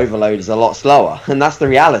actual overload is a lot slower, and that's the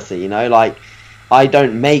reality. Like, I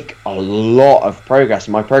don't make a lot of progress.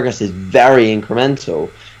 My progress is very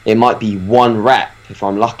incremental. It might be 1 rep if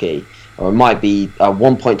I'm lucky, or it might be a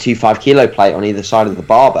 1.25 kilo plate on either side of the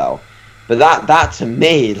barbell. But that to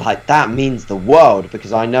me, like, that means the world,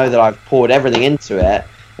 because I know that I've poured everything into it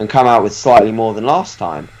and come out with slightly more than last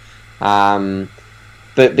time.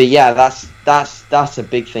 But yeah, that's a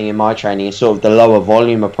big thing in my training. Is sort of the lower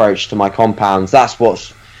volume approach to my compounds. That's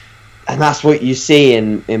what you see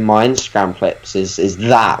in my Instagram clips is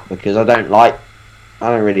that, because I don't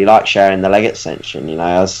really like sharing the leg extension.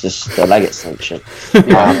 It's just a leg extension.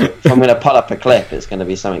 If I'm going to pull up a clip, it's going to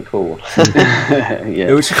be something cool.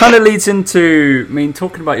 Yeah. Which kind of leads into,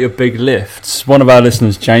 talking about your big lifts. One of our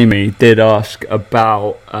listeners, Jamie, did ask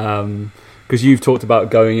about, because you've talked about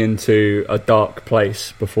going into a dark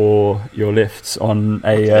place before your lifts on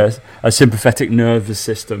a sympathetic nervous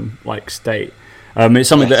system like state. It's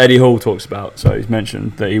something that Eddie Hall talks about. So he's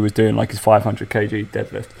mentioned that he was doing like his 500 kg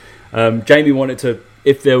deadlift. Jamie wanted to,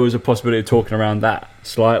 if there was a possibility of talking around that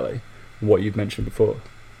slightly, what you've mentioned before.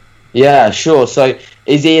 Yeah, sure. So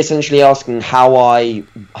is he essentially asking how I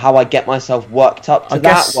get myself worked up to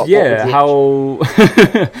that?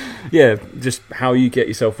 Just how you get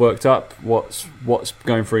yourself worked up, what's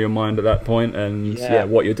going through your mind at that point, and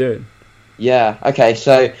what you're doing. Yeah. Okay.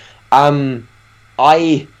 So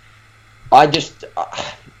I just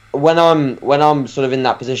when I'm sort of in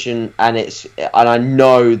that position, and I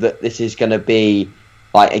know that this is going to be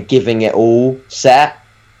like a giving it all set.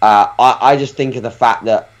 I just think of the fact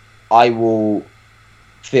that I will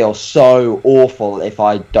feel so awful if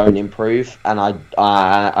I don't improve, and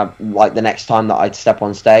I like the next time that I step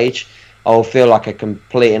on stage, I will feel like a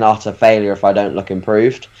complete and utter failure if I don't look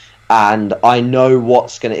improved. And I know what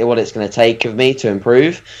it's going to take of me to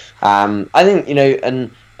improve. I think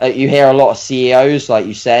and you hear a lot of CEOs, like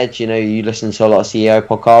you said, you listen to a lot of CEO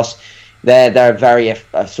podcasts. They're very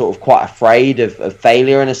sort of quite afraid of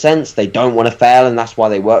failure in a sense. They don't want to fail, and that's why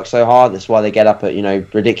they work so hard. That's why they get up at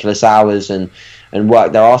ridiculous hours and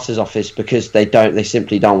work their asses off, is because they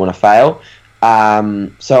simply don't want to fail.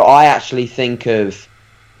 So I actually think of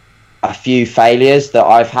a few failures that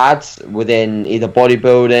I've had within either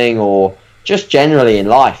bodybuilding or just generally in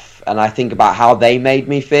life, and I think about how they made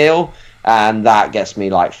me feel. And that gets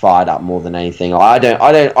me like fired up more than anything. I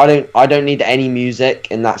don't need any music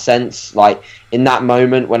in that sense. Like, in that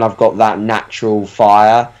moment when I've got that natural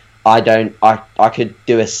fire, I could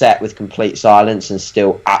do a set with complete silence and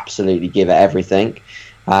still absolutely give it everything.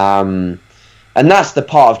 And that's the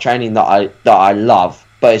part of training that I love,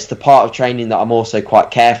 but it's the part of training that I'm also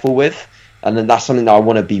quite careful with, and then that's something that I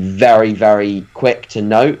want to be very, very quick to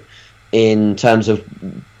note in terms of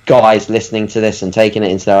guys listening to this and taking it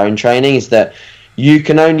into their own training, is that you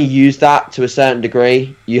can only use that to a certain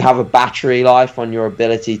degree. You have a battery life on your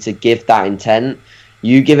ability to give that intent.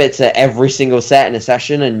 You give it to every single set in a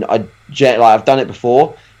session, and I've done it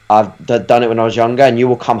before. I've done it when I was younger, and you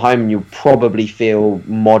will come home and you'll probably feel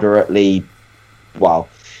moderately,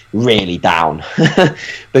 really down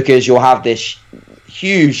because you'll have this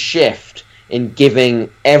huge shift in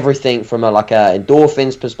giving everything from a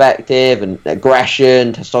endorphins perspective and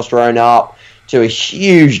aggression, testosterone up, to a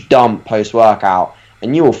huge dump post-workout,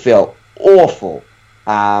 and you will feel awful.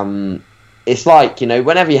 It's like,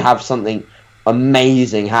 whenever you have something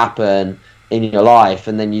amazing happen in your life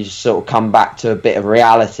and then you just sort of come back to a bit of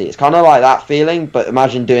reality, it's kind of like that feeling, but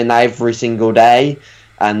imagine doing that every single day,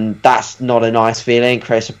 and that's not a nice feeling. It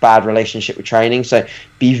creates a bad relationship with training. So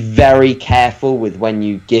be very careful with when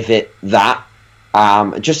you give it that.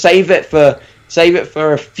 Just save it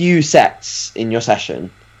for a few sets in your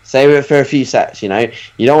session. Save it for a few sets. You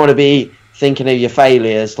don't want to be thinking of your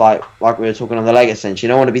failures like we were talking on the leg extension. You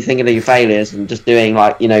don't want to be thinking of your failures and just doing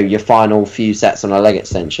your final few sets on a leg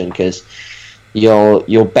extension, because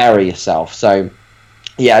you'll bury yourself. So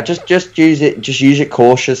yeah, just use it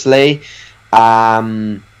cautiously.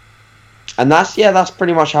 And that's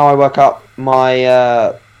pretty much how I work up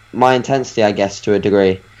my intensity, I guess, to a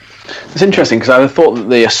degree. It's interesting, because I thought that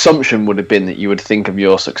the assumption would have been that you would think of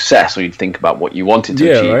your success, or you'd think about what you wanted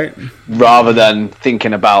to achieve, right, rather than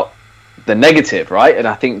thinking about the negative, right? And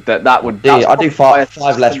I think that would... I'd do five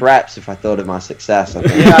less reps if I thought of my success. I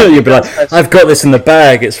think. Yeah, you'd be like, I've got this in the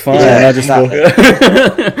bag, it's fine. Yeah, I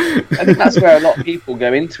think that's where a lot of people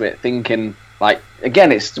go into it thinking like again,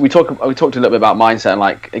 we talked a little bit about mindset and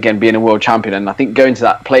like again being a world champion, and I think going to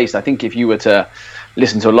that place, I think if you were to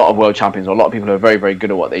listen to a lot of world champions or a lot of people who are very, very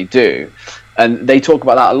good at what they do, and they talk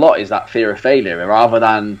about that a lot, is that fear of failure. Rather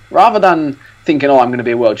than thinking, oh, I'm going to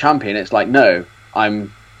be a world champion, it's like, no,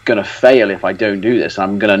 I'm going to fail if I don't do this.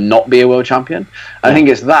 I'm going to not be a world champion. I think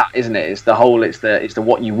it's that, isn't it? It's the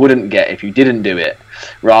what you wouldn't get if you didn't do it,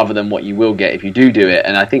 rather than what you will get if you do it.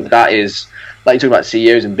 And I think that is, like you talk about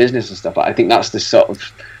CEOs and business and stuff, I think that's the sort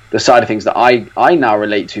of the side of things that I now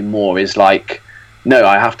relate to more, is like, no,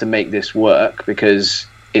 I have to make this work because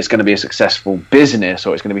it's going to be a successful business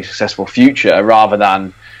or it's going to be a successful future, rather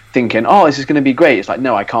than thinking, oh, this is going to be great. It's like,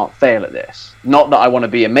 no, I can't fail at this. Not that I want to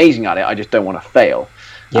be amazing at it, I just don't want to fail.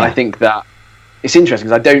 Yeah. And I think that it's interesting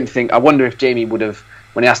because I wonder if Jamie would have,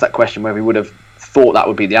 when he asked that question, whether he would have thought that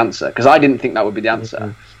would be the answer, because I didn't think that would be the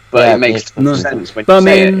answer. But it makes sense when you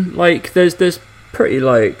say it. Like, there's pretty,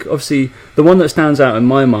 like, obviously, the one that stands out in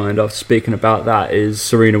my mind after speaking about that is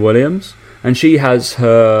Serena Williams. And she has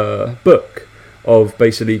her book of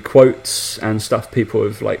basically quotes and stuff people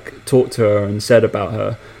have like talked to her and said about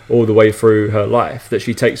her all the way through her life, that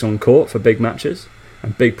she takes on court for big matches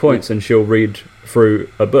and big points, and she'll read through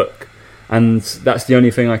a book. And that's the only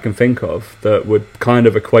thing I can think of that would kind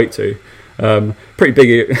of equate to pretty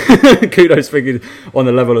big kudos figure on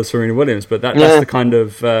the level of Serena Williams, but that's the kind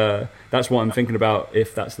of that's what I'm thinking about,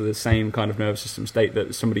 if that's the same kind of nervous system state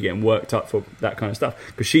that somebody getting worked up for that kind of stuff,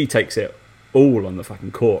 because she takes it all on the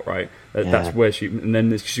fucking court, right? That's where and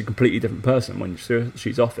then she's a completely different person when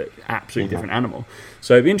she's off it, absolutely different animal.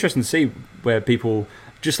 So it'd be interesting to see where people,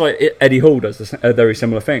 just like Eddie Hall does a very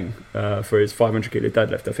similar thing for his 500 kilo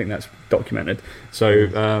deadlift. I think that's documented. So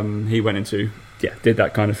he went into did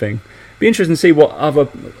that kind of thing. Be interesting to see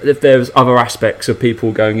if there's other aspects of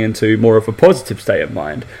people going into more of a positive state of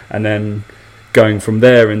mind and then going from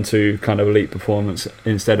there into kind of elite performance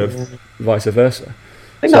instead of vice versa.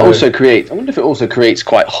 I think that also creates, I wonder if it also creates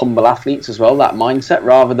quite humble athletes as well, that mindset,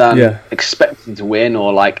 rather than expecting to win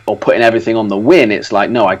or putting everything on the win. It's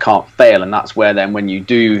like, no, I can't fail. And that's where then when you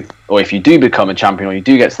do, or if you do become a champion or you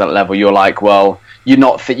do get to that level, you're like, well, you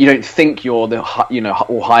don't think you're the,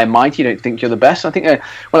 all high and mighty. You don't think you're the best. I think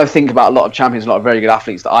when I think about a lot of champions, a lot of very good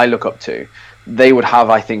athletes that I look up to, they would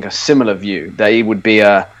have, I think, a similar view. They would be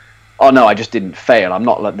oh no, I just didn't fail. I'm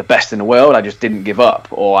not like the best in the world. I just didn't give up.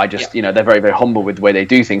 Or I just, they're very, very humble with the way they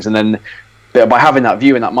do things. And then by having that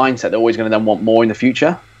view and that mindset, they're always going to then want more in the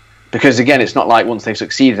future. Because again, it's not like once they've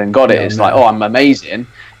succeeded and got it, like, oh, I'm amazing.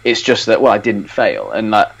 It's just that, well, I didn't fail.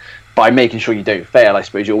 And by making sure you don't fail, I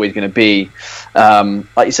suppose you're always going to be,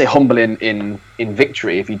 like you say, humble in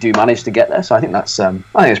victory if you do manage to get there. So I think that's, I think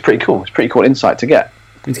it's pretty cool. It's a pretty cool insight to get.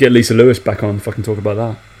 Need to get Lisa Lewis back on, fucking talk about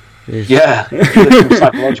that. Jeez. Yeah, there's some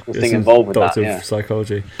psychological thing involved with that. Doctor of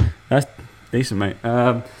psychology. That's decent, mate.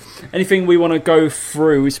 Anything we want to go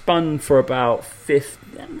through? We spun for about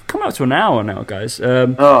come up to an hour now, guys.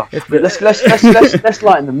 Let's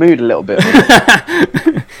lighten the mood a little bit.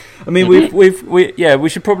 I mean, we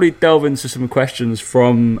should probably delve into some questions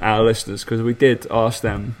from our listeners, because we did ask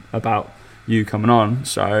them about you coming on.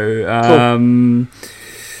 So, cool.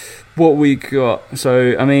 What we got?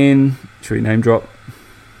 So, I mean, should we name drop?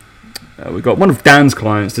 We got one of Dan's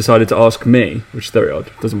clients decided to ask me, which is very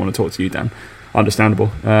odd. Doesn't want to talk to you, Dan.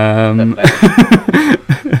 Understandable.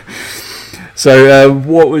 So,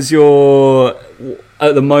 what was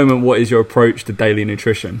at the moment, what is your approach to daily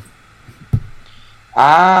nutrition?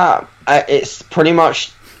 It's pretty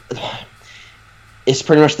much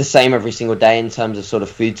the same every single day in terms of sort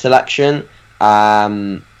of food selection.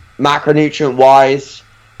 Macronutrient wise,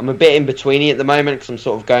 I'm a bit in betweeny at the moment because I'm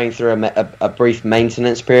sort of going through a brief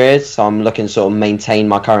maintenance period, so I'm looking to sort of maintain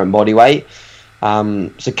my current body weight.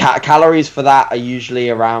 So calories for that are usually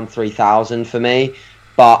around 3,000 for me,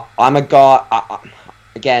 but I'm a guy,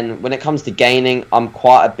 again, when it comes to gaining, I'm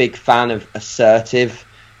quite a big fan of assertive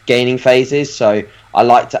gaining phases, so I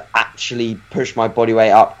like to actually push my body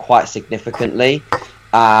weight up quite significantly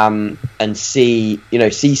and see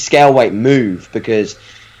scale weight move, because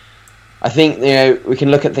I think we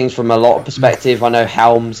can look at things from a lot of perspective. I know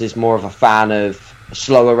Helms is more of a fan of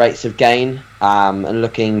slower rates of gain and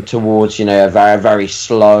looking towards a very, very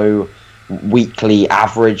slow weekly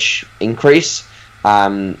average increase.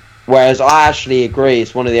 Whereas I actually agree,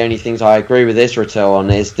 it's one of the only things I agree with Israel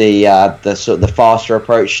on is the sort of the faster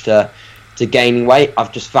approach to gaining weight.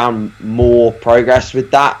 I've just found more progress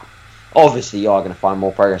with that. Obviously, you are going to find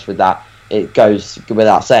more progress with that. It goes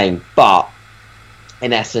without saying, but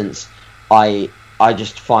in essence, I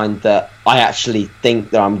just find that I actually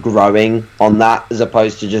think that I'm growing on that, as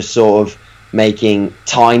opposed to just sort of making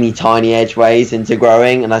tiny edgeways into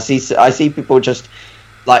growing, and I see people just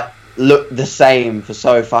like look the same for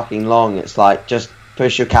so fucking long. It's like, just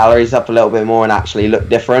push your calories up a little bit more and actually look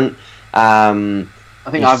different. I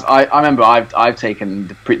think I remember I've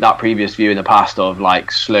taken that previous view in the past of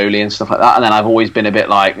like slowly and stuff like that, and then I've always been a bit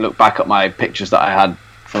like, look back at my pictures that I had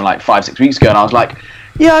from like 5-6 weeks ago, and I was like,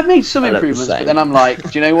 yeah, I've made some improvements, but then I'm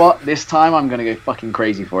like, do you know what? This time I'm going to go fucking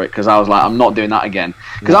crazy for it, because I was like, I'm not doing that again.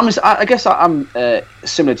 Because I guess I'm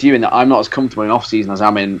similar to you in that I'm not as comfortable in off season as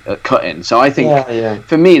I'm in cutting. So I think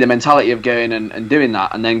for me, the mentality of going and doing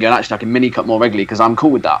that, and then going, actually I can mini cut more regularly, because I'm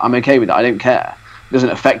cool with that. I'm okay with that. I don't care. It doesn't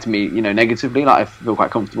affect me, negatively. Like, I feel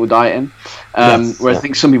quite comfortable dieting. Whereas I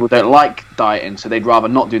think some people don't like dieting, so they'd rather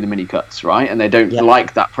not do the mini cuts, right? And they don't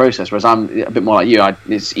like that process. Whereas I'm a bit more like you.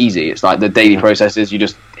 It's easy. It's like the daily process is you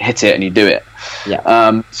just hit it and you do it.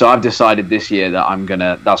 Yeah. So I've decided this year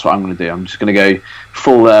that that's what I'm gonna do. I'm just gonna go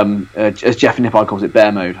full, as Jeff Nippard calls it,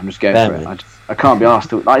 bear mode. I'm just going for it. I can't be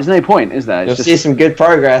asked to. Like, there's no point, is there? You'll see some good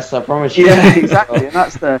progress, I promise you. Yeah, exactly. And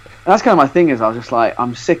that's kind of my thing. Is I was just like,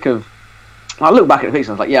 I'm sick of. I look back at the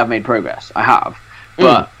picture and I was like, yeah, I've made progress. I have.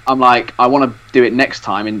 But I'm like, I want to do it next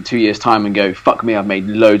time in 2 years' time and go, fuck me, I've made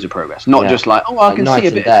loads of progress. Not just like, oh, I can see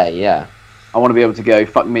a bit. Day, I want to be able to go,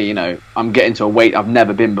 fuck me, I'm getting to a weight I've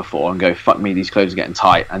never been before, and go, fuck me, these clothes are getting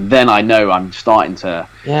tight. And then I know I'm starting to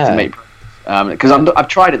make progress. Because I've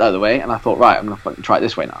tried it the other way, and I thought, right, I'm going to fucking try it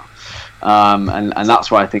this way now. And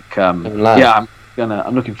that's why I think, I'm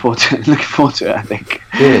looking forward to it. I think.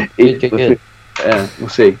 Good. We'll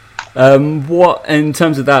see. What, in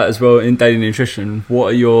terms of that as well, in daily nutrition,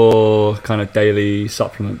 what are your kind of daily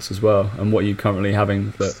supplements as well, and what are you currently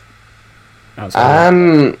having that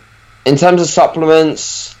outside? In terms of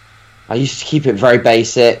supplements, I used to keep it very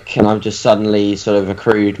basic, and I've just suddenly sort of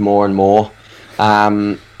accrued more and more.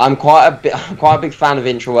 I'm quite a big fan of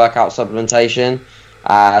intra-workout supplementation.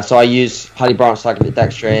 So I use highly branched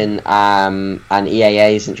cyclodextrin and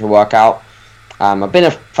EAA's intra-workout. I've been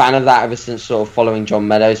a fan of that ever since sort of following John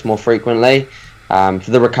Meadows more frequently for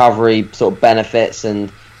the recovery sort of benefits,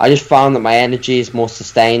 and I just found that my energy is more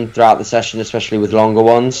sustained throughout the session, especially with longer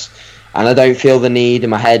ones, and I don't feel the need in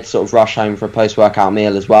my head sort of rush home for a post-workout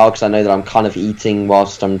meal as well, because I know that I'm kind of eating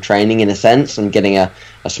whilst I'm training in a sense. I'm getting a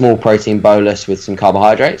small protein bolus with some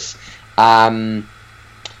carbohydrates. Alongside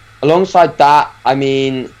that, I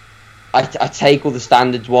mean, I take all the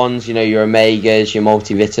standard ones, your omegas, your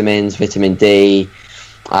multivitamins, vitamin D.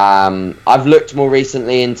 I've looked more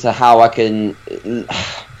recently into how I can,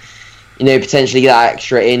 potentially get that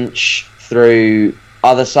extra inch through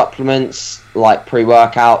other supplements like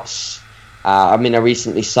pre-workouts. I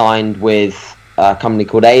recently signed with a company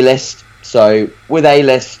called A-List. So with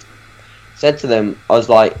A-List, said to them, I was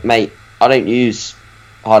like, mate, I don't use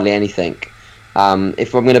hardly anything.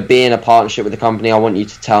 If I'm going to be in a partnership with the company, I want you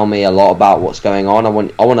to tell me a lot about what's going on. I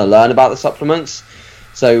want to learn about the supplements.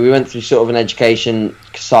 So we went through sort of an education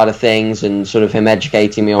side of things, and sort of him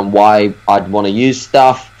educating me on why I'd want to use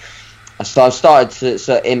stuff. So I've started to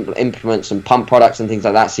sort of implement some pump products and things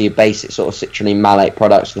like that. So your basic sort of citrulline malate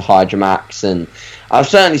products with Hydromax, and I've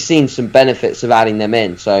certainly seen some benefits of adding them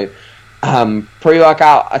in. So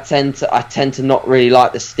pre-workout, I tend to not really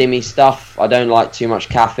like the stimmy stuff. I don't like too much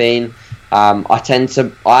caffeine. I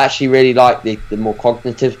actually really like the more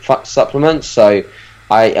cognitive supplements. So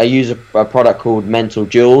I use a product called Mental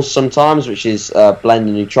Jewels sometimes, which is a blend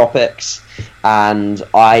of nootropics, and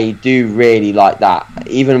I do really like that.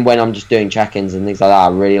 Even when I'm just doing check-ins and things like that, I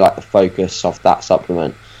really like the focus of that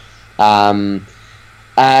supplement. And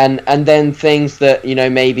then things that,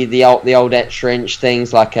 maybe the old extra inch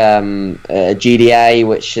things like GDA,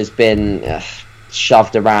 which has been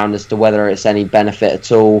shoved around as to whether it's any benefit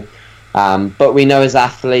at all. But we know as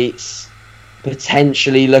athletes,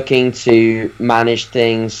 potentially looking to manage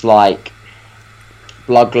things like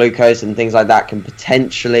blood glucose and things like that can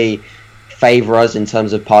potentially favour us in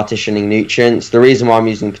terms of partitioning nutrients. The reason why I'm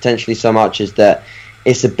using potentially so much is that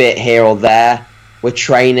it's a bit here or there. We're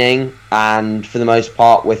training, and for the most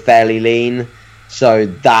part we're fairly lean, so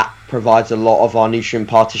that provides a lot of our nutrient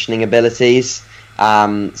partitioning abilities.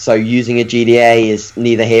 So using a GDA is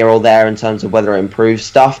neither here or there in terms of whether it improves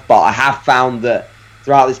stuff, but I have found that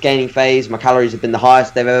throughout this gaining phase, my calories have been the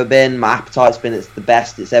highest they've ever been, my appetite's been the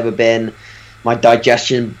best it's ever been, my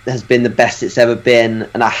digestion has been the best it's ever been,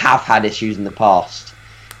 and I have had issues in the past.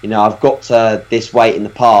 I've got to this weight in the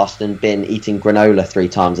past and been eating granola 3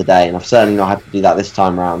 times a day, and I've certainly not had to do that this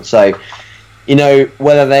time around. So,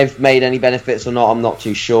 whether they've made any benefits or not, I'm not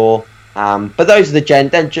too sure. But those are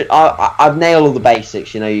the I've nailed all the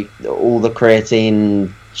basics, all the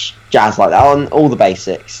creatine, jazz like that, all the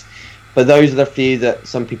basics. But those are the few that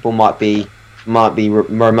some people might be might be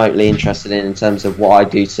remotely interested in terms of what I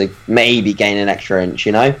do to maybe gain an extra inch,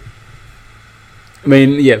 you know? I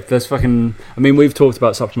mean, yeah, we've talked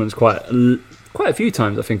about supplements quite a few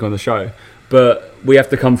times, I think, on the show, but we have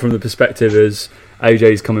to come from the perspective as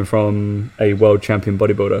AJ's coming from a world champion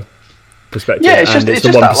bodybuilder perspective. Yeah, it's the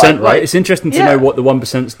 1%, right? It's interesting to know what the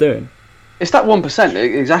 1%'s doing. It's that 1%,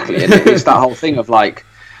 exactly. And it's that whole thing of like,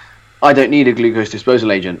 I don't need a glucose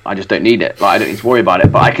disposal agent. I just don't need it. Like, I don't need to worry about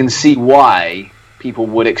it. But I can see why people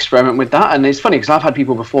would experiment with that. And it's funny because I've had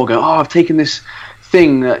people before go, "Oh, I've taken this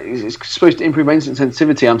thing that is supposed to improve insulin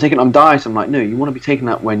sensitivity. I'm taking it on diet." I'm like, "No, you want to be taking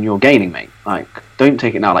that when you're gaining, mate. Like, don't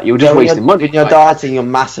take it now. Like, you're just wasting money. When you're dieting, you're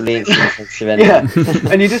massively insulin sensitive. Yeah,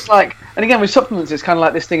 and you're just like, and again with supplements, it's kind of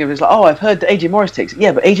like this thing of it's like, oh, I've heard that AJ Morris takes it.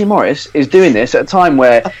 Yeah, but AJ Morris is doing this at a time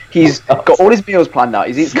where he's got all his meals planned out.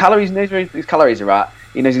 He eats calories, knows where his calories are at.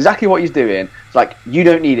 He knows exactly what he's doing. It's like, you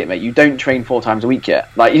don't need it, mate. You don't train 4 times a week yet.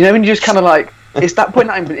 Like, you know, when you just kind of like, it's that putting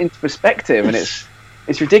that into perspective, and it's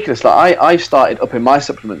ridiculous. Like, I've started upping my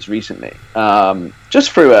supplements recently,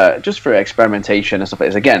 just through experimentation and stuff like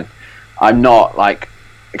this. Again, I'm not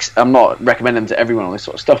recommending them to everyone on this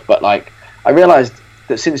sort of stuff, but like, I realised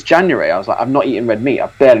that since January, I was like, I've not eaten red meat.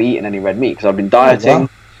 I've barely eaten any red meat because I've been dieting. Oh, wow.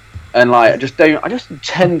 And like, I just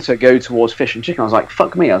tend to go towards fish and chicken. I was like,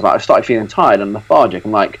 fuck me. I was like, I started feeling tired and lethargic.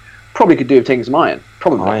 I'm like, probably could do with taking some iron.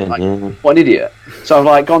 Probably. What an idiot. So I've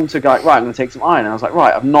like gone to go, right, I'm going to take some iron. And I was like,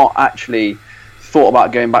 right, I've not actually thought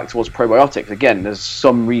about going back towards probiotics. Again, there's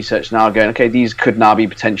some research now going, okay, these could now be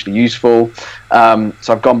potentially useful. So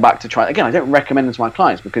I've gone back to try. Again, I don't recommend them to my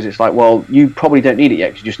clients because it's like, well, you probably don't need it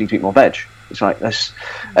yet because you just need to eat more veg. It's like this,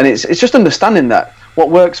 and it's just understanding that what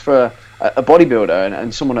works for a bodybuilder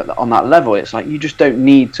and someone on that level, it's like you just don't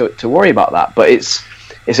need to worry about that. But it's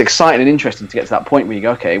exciting and interesting to get to that point where you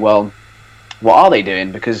go, okay, well, what are they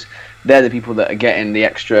doing? Because they're the people that are getting the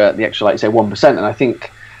extra, like say 1%. And I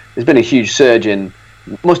think there's been a huge surge in.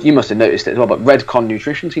 You must have noticed it as well, but Redcon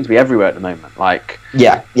Nutrition seems to be everywhere at the moment. Like,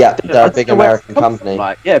 yeah, they're a big American company.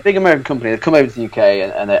 Big American company. They've come over to the UK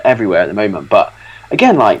and they're everywhere at the moment. But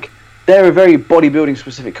again, like, they're a very bodybuilding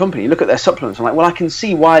specific company. You look at their supplements, I'm like, well, I can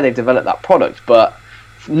see why they've developed that product, but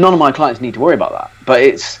none of my clients need to worry about that. But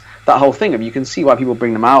it's that whole thing of you can see why people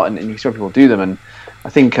bring them out and you see why people do them. And I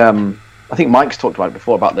think Mike's talked about it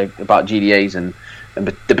before about GDAs and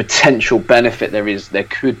the potential benefit there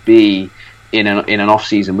could be in an off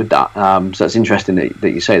season with that. So it's interesting that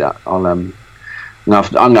you say that. I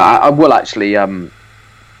will actually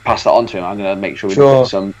pass that on to him. I'm going to make sure we look at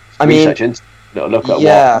some research into look at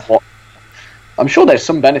what. I'm sure there's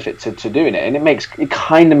some benefit to doing it, and it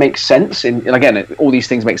kind of makes sense. And again, all these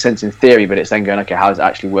things make sense in theory, but it's then going, okay, how does it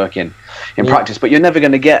actually work in practice? But you're never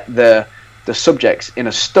going to get the subjects in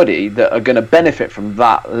a study that are going to benefit from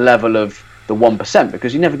that level of the 1%,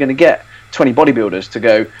 because you're never going to get 20 bodybuilders to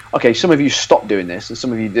go, okay, some of you stop doing this, and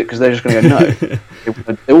some of you do, because they're just going to go,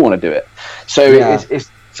 no, they all want to do it. So it's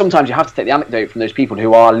sometimes you have to take the anecdote from those people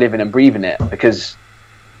who are living and breathing it, because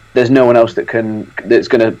there's no one else that's going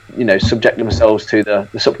to subject themselves to the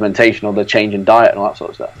supplementation or the change in diet and all that sort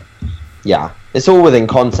of stuff. Yeah, it's all within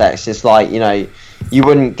context. It's like, you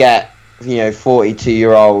wouldn't get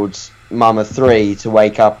 42-year-old mum of 3 to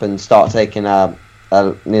wake up and start taking a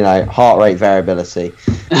heart rate variability.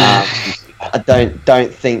 I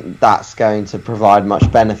don't think that's going to provide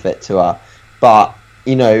much benefit to her. But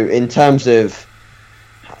in terms of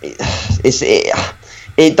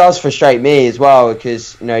it does frustrate me as well,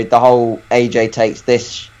 because the whole AJ takes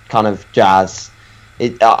this kind of jazz.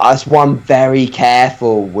 That's why I'm very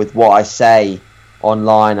careful with what I say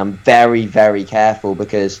online. I'm very, very careful,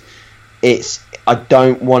 because I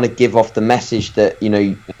don't want to give off the message that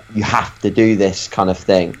you have to do this kind of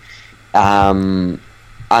thing. And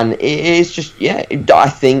it is just I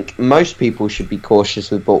think most people should be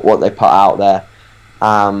cautious with what they put out there.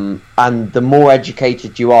 And the more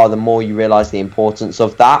educated you are, the more you realise the importance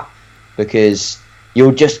of that, because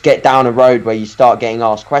you'll just get down a road where you start getting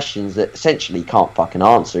asked questions that essentially you can't fucking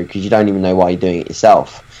answer because you don't even know why you're doing it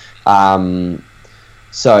yourself.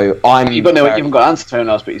 So you haven't got an answer to anyone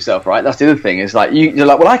else but yourself, right? That's the other thing. Is like you're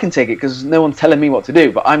like, well, I can take it because no one's telling me what to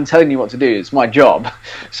do, but I'm telling you what to do. It's my job,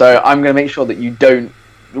 so I'm going to make sure that you don't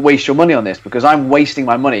waste your money on this, because I'm wasting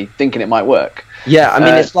my money thinking it might work. Yeah, I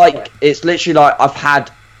mean, it's literally like I've had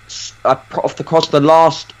across the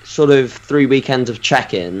last sort of 3 weekends of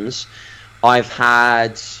check-ins, I've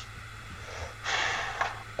had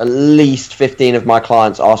at least 15 of my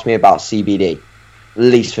clients ask me about CBD. At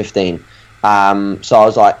least 15. So I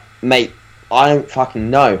was like, mate, I don't fucking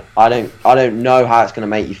know. I don't know how it's going to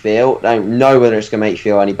make you feel. I don't know whether it's going to make you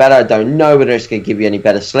feel any better. I don't know whether it's going to give you any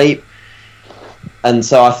better sleep. And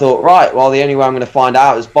so I thought, right, well, the only way I'm going to find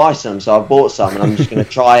out is buy some. So I bought some, and I'm just going to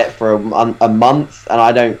try it for a month, and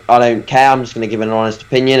I don't care. I'm just going to give it an honest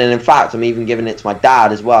opinion. And in fact, I'm even giving it to my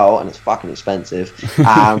dad as well, and it's fucking expensive,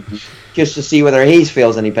 just to see whether he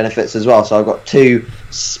feels any benefits as well. So I've got 2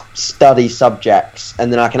 study subjects,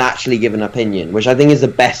 and then I can actually give an opinion, which I think is the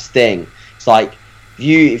best thing. It's like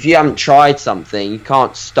if you haven't tried something, you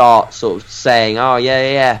can't start sort of saying, oh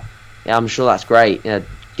yeah, I'm sure that's great. Yeah,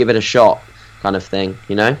 give it a shot. Kind of thing,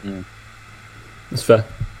 you know. That's fair.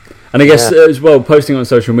 And I guess as well, posting on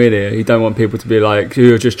social media, you don't want people to be like,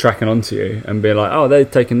 who are just tracking onto you and be like, oh, they're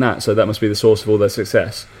taking that, so that must be the source of all their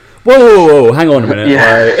success. Whoa, hang on a minute.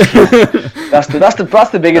 That's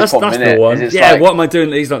the biggest problem, isn't it? One. What am I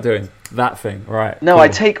doing that he's not doing? That thing, right? No,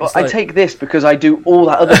 cool. I take this because I do all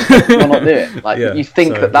that other stuff. You're not doing it. Like you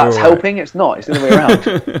think that's helping. It's not. It's the other way around.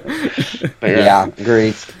 But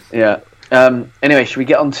agreed. Yeah. Anyway, should we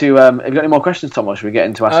get on to... have you got any more questions, Tom, or should we get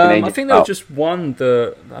into asking agents? I think there was just one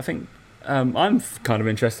that I think I'm kind of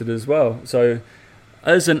interested as well. So,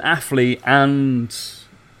 as an athlete and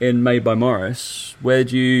in Made by Morris, where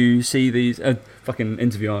do you see these... fucking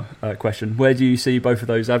interviewer question. Where do you see both of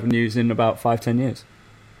those avenues in about 5-10 years?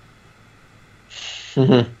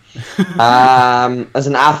 As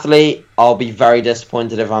an athlete, I'll be very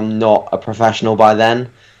disappointed if I'm not a professional by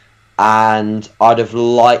then. And I'd have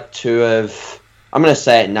liked to have. I'm going to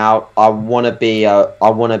say it now. I want to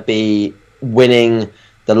be winning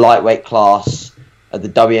the lightweight class at the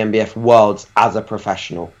WNBF Worlds as a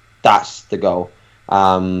professional. That's the goal.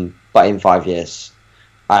 But in 5 years,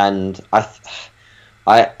 and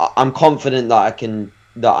I'm confident that I can.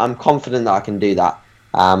 I'm confident that I can do that.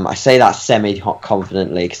 I say that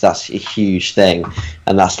semi-confidently because that's a huge thing,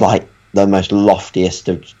 and that's like the most loftiest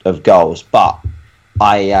of goals. But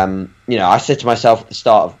I said to myself at the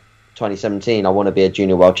start of 2017, I want to be a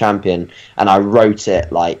junior world champion, and I wrote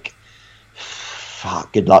it like,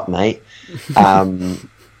 fuck, good luck, mate.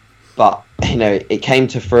 But it came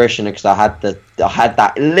to fruition because I had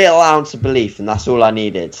that little ounce of belief, and that's all I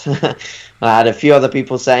needed. I had a few other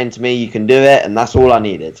people saying to me, "You can do it," and that's all I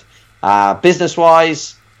needed.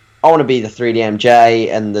 Business-wise, I want to be the 3DMJ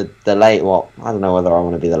and the late. Well, I don't know whether I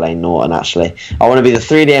want to be the Lane Norton. Actually, I want to be the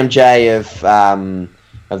 3DMJ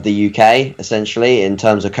of the UK, essentially, in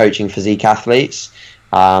terms of coaching physique athletes.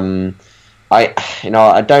 I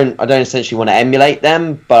don't essentially want to emulate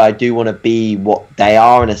them, but I do want to be what they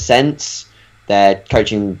are in a sense. They're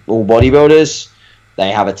coaching all bodybuilders.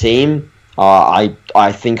 They have a team. I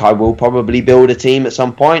think I will probably build a team at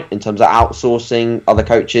some point in terms of outsourcing other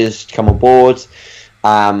coaches to come on board.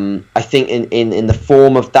 I think in the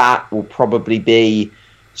form of that will probably be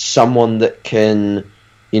someone that can,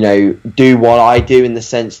 do what I do in the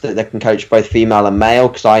sense that they can coach both female and male,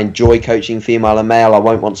 because I enjoy coaching female and male. I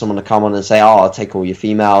won't want someone to come on and say, oh, I'll take all your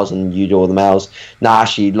females and you do all the males. No, I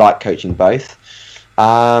actually like coaching both.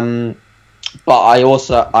 But I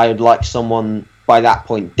would like someone by that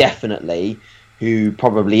point, definitely, who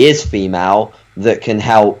probably is female, that can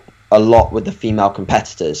help a lot with the female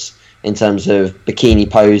competitors in terms of bikini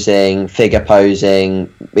posing, figure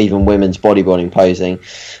posing, even women's bodybuilding posing,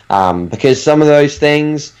 because some of those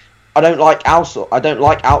things I don't like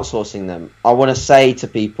outsourcing them. I want to say to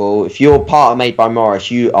people, if you're part of Made by Morris,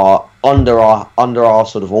 you are under our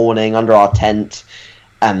sort of awning, under our tent,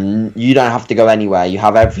 and you don't have to go anywhere. You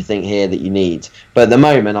have everything here that you need. But at the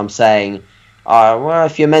moment, I'm saying, well,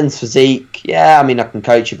 if you're men's physique, I can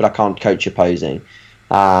coach you, but I can't coach your posing.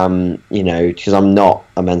 Because I'm not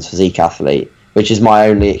a men's physique athlete, which is my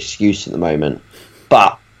only excuse at the moment.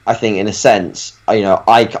 But I think, in a sense,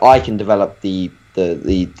 I can develop the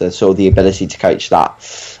sort of the ability to coach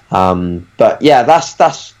that. But yeah, that's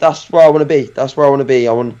where I want to be. That's where I want to be.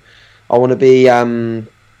 I want to be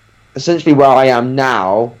essentially where I am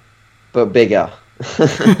now, but bigger.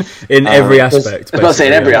 In every aspect. I'm not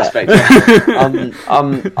saying every aspect.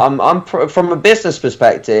 I'm from a business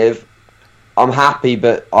perspective, I'm happy,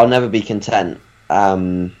 but I'll never be content.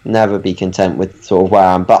 Never be content with sort of where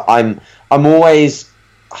I am. But I'm always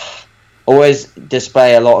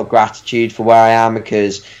display a lot of gratitude for where I am,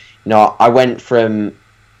 because I went from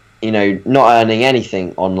not earning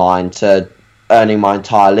anything online to earning my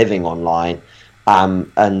entire living online,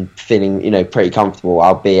 and feeling pretty comfortable.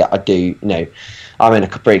 Albeit I do I'm in a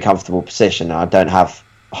pretty comfortable position. I don't have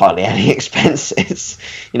hardly any expenses.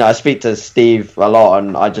 I speak to Steve a lot,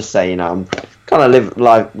 and I just say, I'm kind of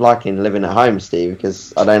liking living at home, Steve,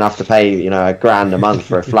 because I don't have to pay $1,000 a month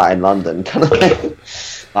for a flat in London. Kind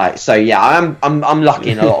of so yeah, I'm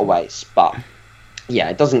lucky in a lot of ways, but yeah,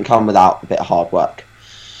 it doesn't come without a bit of hard work.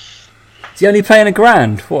 Is he only paying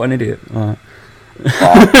 $1,000? What an idiot! Right.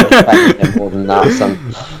 More than that,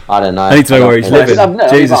 I don't know. I need to know where he's living.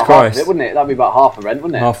 Jesus Christ. Wouldn't it? That'd be about half the rent,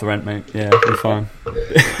 wouldn't it? Half the rent, mate. Yeah, it'd be fine.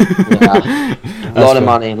 A lot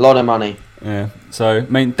of money. Yeah. So,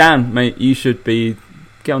 Dan, you should get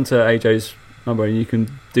onto AJ's number and you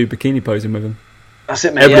can do bikini posing with him. That's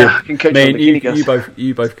it, mate. I can coach on bikini girls.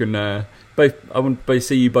 You both can. I want to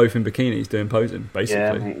see you both in bikinis doing posing.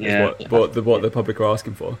 Basically, what the public are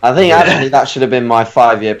asking for. I think actually that should have been my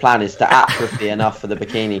 5-year plan: is to atrophy enough for the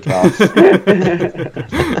bikini class.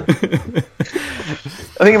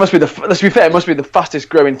 I think it must be let's be fair, it must be the fastest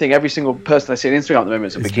growing thing. Every single person I see on Instagram at the moment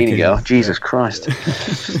is a bikini girl. Jesus Christ.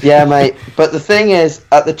 Yeah, mate. But the thing is,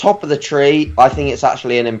 at the top of the tree, I think it's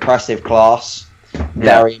actually an impressive class.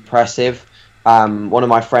 Very impressive. One of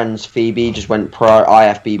my friends, Phoebe, just went pro,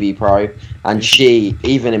 IFBB pro, and she,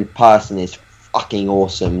 even in person, is fucking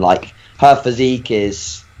awesome. Like, her physique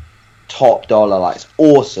is top dollar. Like, it's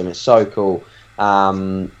awesome. It's so cool.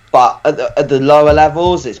 But at the lower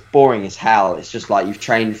levels, it's boring as hell. It's just like you've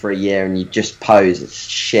trained for a year and you just pose. It's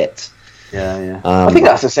shit. Yeah. I think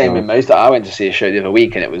that's the same in most. I went to see a show the other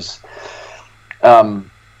week and it was,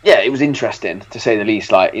 it was interesting to say the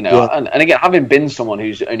least. Like, you know, and again, having been someone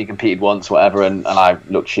who's only competed once, whatever, and I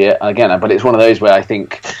looked shit again. But it's one of those where I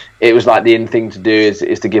think it was like the in thing to do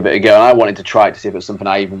is to give it a go. And I wanted to try it to see if it was something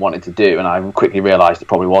I even wanted to do, and I quickly realised it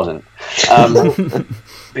probably wasn't.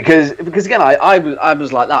 Because again, I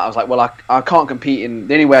was like that. I was like, well, I can't compete in.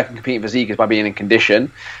 The only way I can compete in physique is by being in condition.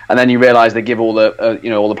 And then you realise they give all the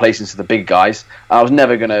all the placings to the big guys. I was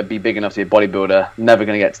never going to be big enough to be a bodybuilder. Never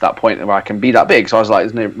going to get to that point where I can be that big. So I was like,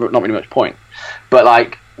 there's not really much point. But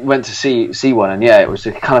like, went to see one, and it was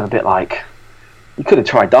kind of a bit like, you could have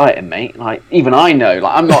tried dieting, mate. Like, even I know,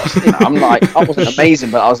 like, I'm not, I'm like, I wasn't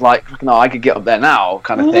amazing, but I was like, no, I could get up there now,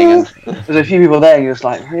 kind of thing. And there's a few people there, and you're just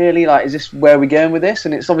like, really, like, is this where we're going with this?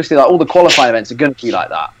 And it's obviously like all the qualifying events are going to be like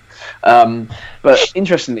that. But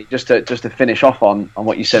interestingly, just to finish off on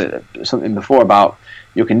what you said something before about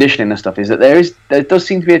your conditioning and stuff, is that there does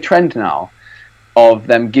seem to be a trend now of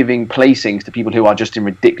them giving placings to people who are just in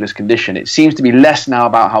ridiculous condition. It seems to be less now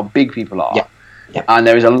about how big people are. Yeah. And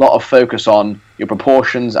there is a lot of focus on your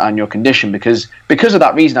proportions and your condition because of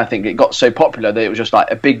that reason. I think it got so popular that it was just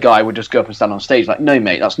like a big guy would just go up and stand on stage like, no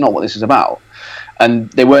mate, that's not what this is about.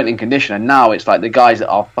 And they weren't in condition, and now it's like the guys that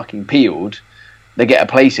are fucking peeled, they get a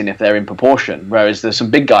place in if they're in proportion, whereas there's some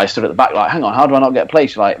big guys stood at the back like, hang on, how do I not get a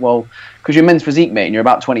place? You're like, well, because you're men's physique, mate, and you're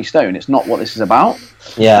about 20 stone. It's not what this is about.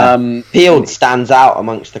 Peeled stands out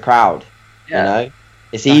amongst the crowd. You know,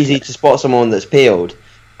 it's easy to spot someone that's peeled.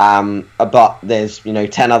 But there's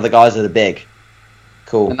 10 other guys that are big.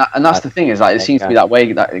 Cool. And that's the thing, is like it seems to be that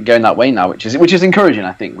way, going that way now, which is encouraging.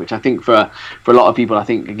 I think for a lot of people, I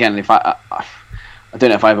think again, if I don't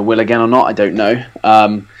know if I ever will again or not. I don't know.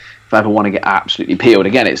 If I ever want to get absolutely peeled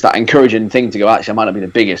again, it's that encouraging thing to go, actually, I might not be the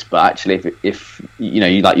biggest, but actually, if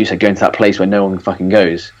you like you said, going to that place where no one fucking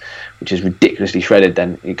goes, which is ridiculously shredded,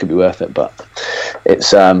 then it could be worth it. But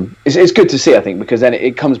it's good to see, I think, because then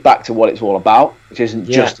it comes back to what it's all about, which isn't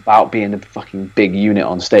just about being a fucking big unit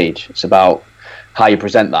on stage. It's about how you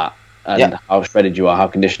present that and how shredded you are, how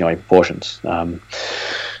conditioned you are in proportions.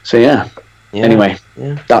 Anyway,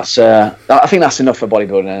 that's I think that's enough for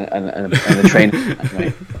bodybuilding and the training.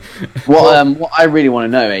 Anyway, what I really want to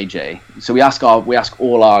know, AJ. So we ask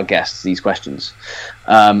all our guests these questions.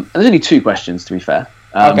 And there's only 2 questions, to be fair,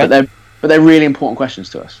 but they're really important questions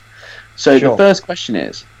to us. So the first question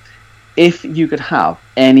is, if you could have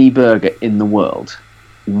any burger in the world,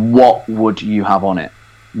 what would you have on it?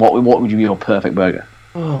 What would be your perfect burger?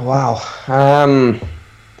 Oh wow.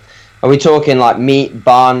 Are we talking like meat,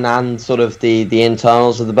 bun, and sort of the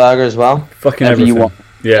internals of the burger as well? Fucking everything. You want.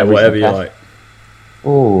 Yeah, everything. Whatever you like.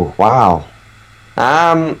 Oh, wow.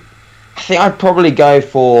 I think I'd probably go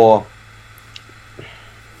for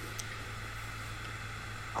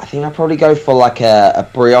like a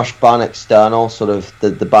brioche bun external, sort of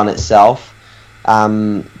the bun itself.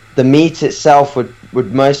 The meat itself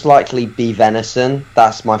would most likely be venison.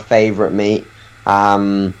 That's my favourite meat.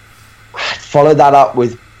 I'd follow that up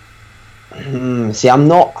with... I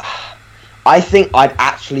think I'd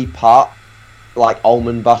actually put like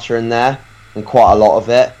almond butter in there, and quite a lot of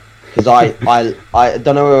it, because I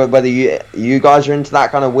don't know whether you guys are into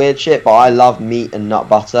that kind of weird shit, but I love meat and nut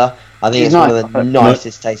butter. I think it's one of the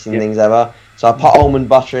nicest tasting things ever. So I put almond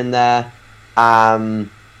butter in there, and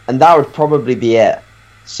that would probably be it.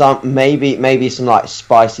 Some maybe some like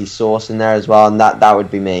spicy sauce in there as well, and that would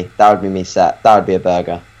be me. That would be me set. That would be a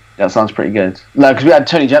burger. That sounds pretty good. No, because we had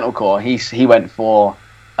Tony Gentlecore. He went for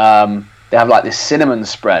they have like this cinnamon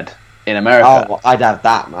spread in America. Oh, I'd have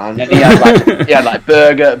that, man. And he had like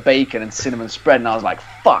burger, bacon, and cinnamon spread, and I was like,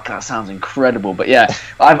 "Fuck, that sounds incredible." But yeah,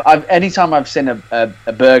 I've anytime I've seen a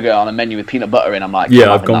burger on a menu with peanut butter in, I'm like,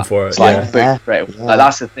 yeah, I've gone for it. It's like, like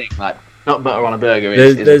that's the thing, like peanut butter on a burger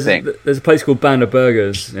is the thing. There's a place called Band of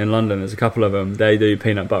Burgers in London. There's a couple of them. They do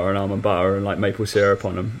peanut butter and almond butter and like maple syrup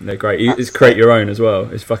on them. They're great. It's create your own as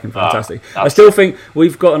well. It's fucking fantastic. I still think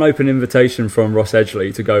we've got an open invitation from Ross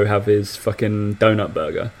Edgley to go have his fucking donut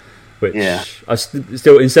burger. Which I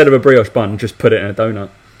still, instead of a brioche bun, just put it in a donut.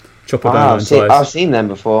 Chop a donut in slice. I've seen them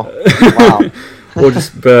before. Wow. But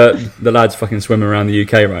the lad's fucking swimming around the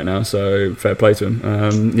UK right now, so fair play to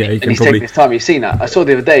him. Yeah, he's taking his time. You've seen that? I saw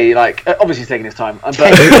the other day. Like, obviously he's taking his time, but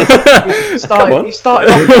he started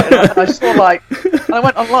off, and I saw like, and I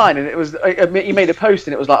went online, and it was he made a post,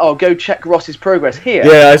 and it was like, "Oh, go check Ross's progress here."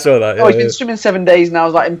 Yeah, I saw that. He's been swimming 7 days, and I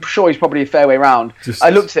was like, I'm sure he's probably a fair way round. I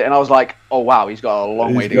looked at it, and I was like, "Oh wow, he's got a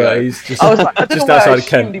long way to go." He's just, I was like, I don't just know why outside I of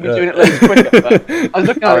Kent. assumed he'd be doing it loads quicker. But I was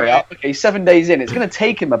looking at it. Okay, 7 days in. It's going to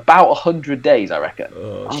take him about 100 days, I reckon.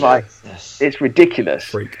 Oh, I was like, it's ridiculous.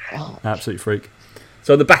 Freak, absolute freak.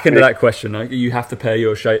 So at the back end of that question, you have to pair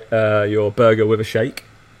your burger with a shake.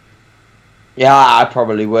 Yeah, I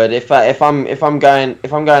probably would. If I'm going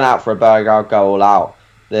out for a burger, I'll go all out.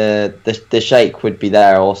 The shake would be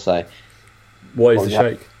there also. What is the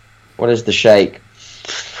shake? What is the shake?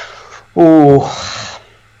 Ooh,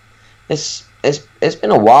 it's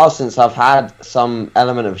been a while since I've had some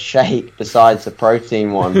element of shake besides the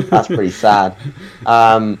protein one. That's pretty sad.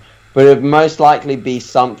 But it would most likely be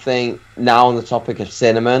something. Now on the topic of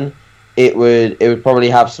cinnamon, it would probably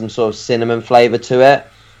have some sort of cinnamon flavour to it.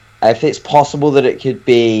 If it's possible that it could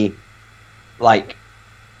be like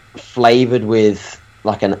flavoured with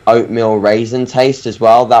like an oatmeal raisin taste as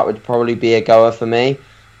well, that would probably be a goer for me.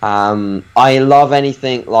 I love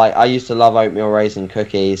anything, like I used to love oatmeal raisin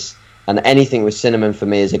cookies, and anything with cinnamon for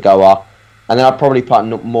me is a goer. And then I'd probably put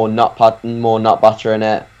more nut butter in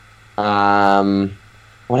it.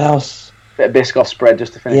 What else? Bit of Biscoff spread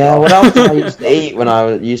just to finish. Yeah, what else did I used to eat when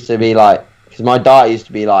I used to be like, because my diet used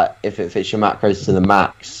to be like, if it fits your macros to the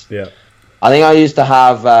max. Yeah. I think I used to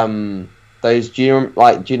have those. Do you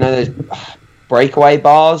know those breakaway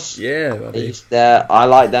bars? Yeah. I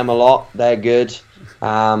like them a lot. They're good.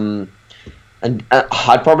 And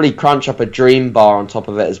I'd probably crunch up a Dream bar on top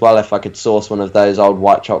of it as well if I could source one of those old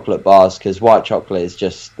white chocolate bars, because white chocolate is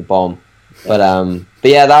just the bomb. But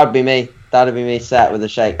yeah, that would be me. That'd be me set with a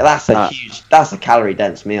shake. That's a calorie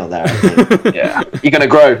dense meal there. I think. Yeah, you're gonna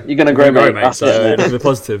grow. You're gonna grow, mate. So the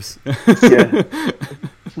positives. Yeah.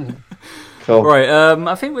 Cool. Right.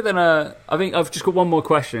 I think I think I've just got one more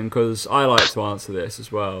question because I like to answer this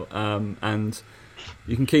as well. And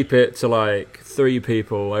you can keep it to like 3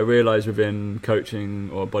 people. I realise within coaching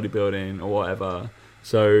or bodybuilding or whatever.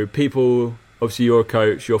 So people. Obviously, you're a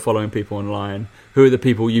coach. You're following people online. Who are the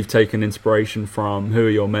people you've taken inspiration from? Who are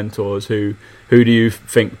your mentors? Who do you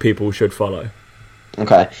think people should follow?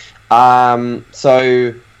 Okay.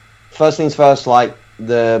 So first things first, like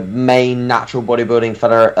the main natural bodybuilding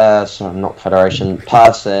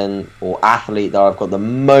person or athlete that I've got the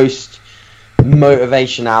most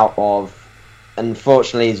motivation out of.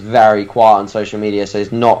 Unfortunately, he's very quiet on social media, so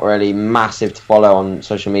he's not really massive to follow on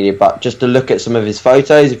social media. But just to look at some of his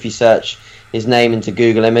photos, if you search his name into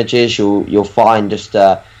Google Images, you'll find just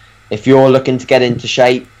if you're looking to get into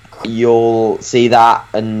shape, you'll see that.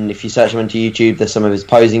 And if you search him into YouTube, there's some of his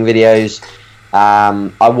posing videos.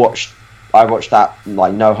 I watched that,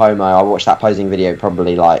 like, no homo. I watched that posing video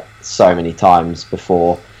probably like so many times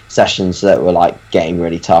before sessions that were like getting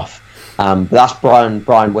really tough. But that's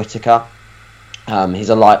Brian Whitaker. He's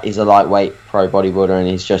a lightweight pro bodybuilder, and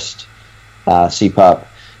he's just superb.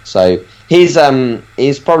 So he's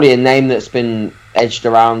probably a name that's been edged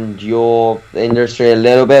around your industry a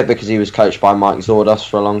little bit because he was coached by Mike Zordos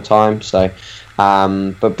for a long time. So,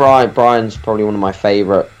 but Brian's probably one of my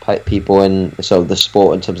favourite people in sort of the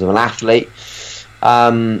sport in terms of an athlete.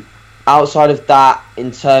 Outside of that,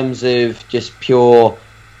 in terms of just pure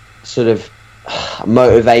sort of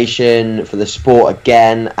motivation for the sport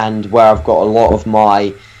again, and where I've got a lot of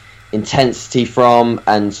my intensity from,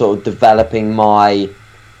 and sort of developing my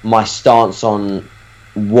stance on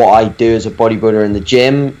what I do as a bodybuilder in the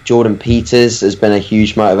gym, Jordan Peters has been a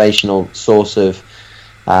huge motivational source of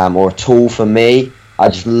or a tool for me. I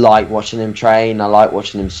just like watching him train. I like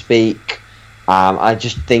watching him speak. I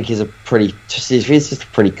just think he's just a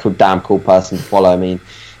pretty cool, damn cool person to follow. I mean,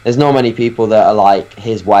 there's not many people that are like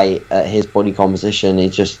his weight, his body composition.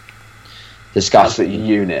 He's just disgusting. Absolute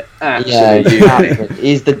unit. Unit.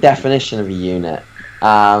 He's the definition of a unit.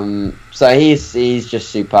 So he's just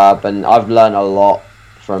superb, and I've learned a lot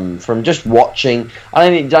from just watching.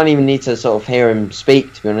 Don't even need to sort of hear him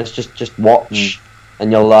speak, to be honest. Just watch,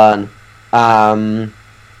 and you'll learn.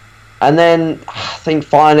 And then I think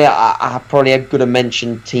finally, I probably got to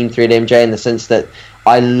mention Team 3DMJ in the sense that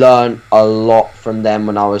I learned a lot from them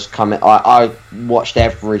when I was coming. I watched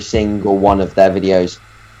every single one of their videos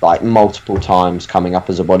like multiple times coming up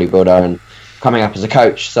as a bodybuilder and coming up as a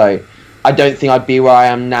coach. So I don't think I'd be where I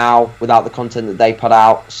am now without the content that they put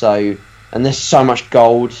out. So, and there's so much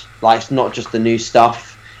gold. Like, it's not just the new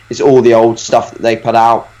stuff; it's all the old stuff that they put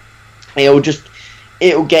out. It'll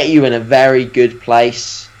get you in a very good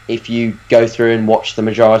place if you go through and watch the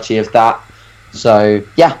majority of that. So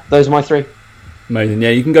yeah, those are my three. Amazing. Yeah,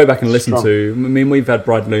 you can go back and listen to. I mean, we've had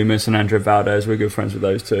Brad Loomis and Andrea Valdez. We're good friends with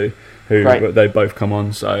those two, who they both come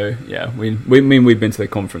on. So yeah, we've been to the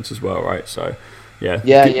conference as well, right? So yeah,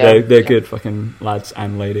 they're good fucking lads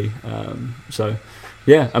and lady. So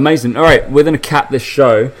yeah, amazing. All right, we're gonna cap this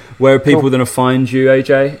show. Where are people gonna find you,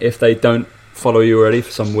 AJ, if they don't follow you already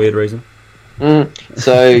for some weird reason?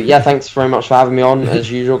 So yeah, thanks very much for having me on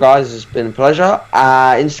as usual, guys. It's been a pleasure.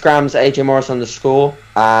 Instagram's AJ Morris _,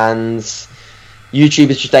 and YouTube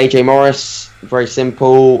is just AJ Morris. Very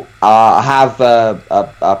simple. I have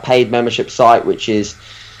a paid membership site, which is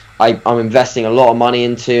I'm investing a lot of money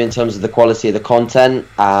into in terms of the quality of the content.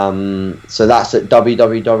 So that's at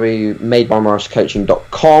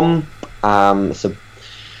www.madebymorriscoaching.com. It's a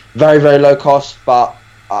very, very low cost, but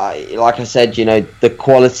like I said, the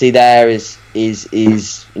quality there is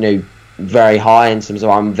very high in terms of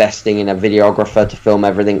I'm investing in a videographer to film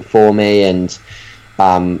everything for me, and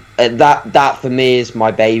that for me is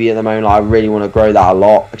my baby at the moment. I really want to grow that a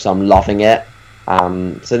lot because I'm loving it.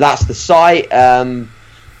 So that's the site.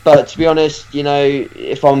 But to be honest,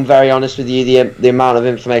 if I'm very honest with you, the amount of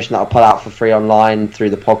information that I put out for free online through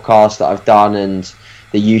the podcast that I've done and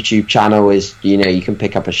the YouTube channel is, you can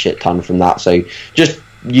pick up a shit ton from that. So just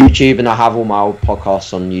YouTube, and I have all my old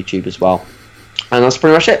podcasts on YouTube as well. And that's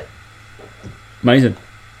pretty much it. Amazing.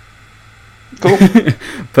 Cool.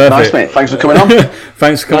 Perfect. Nice, mate. Thanks for coming on.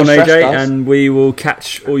 Thanks for coming, AJ, and we will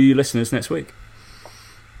catch all you listeners next week.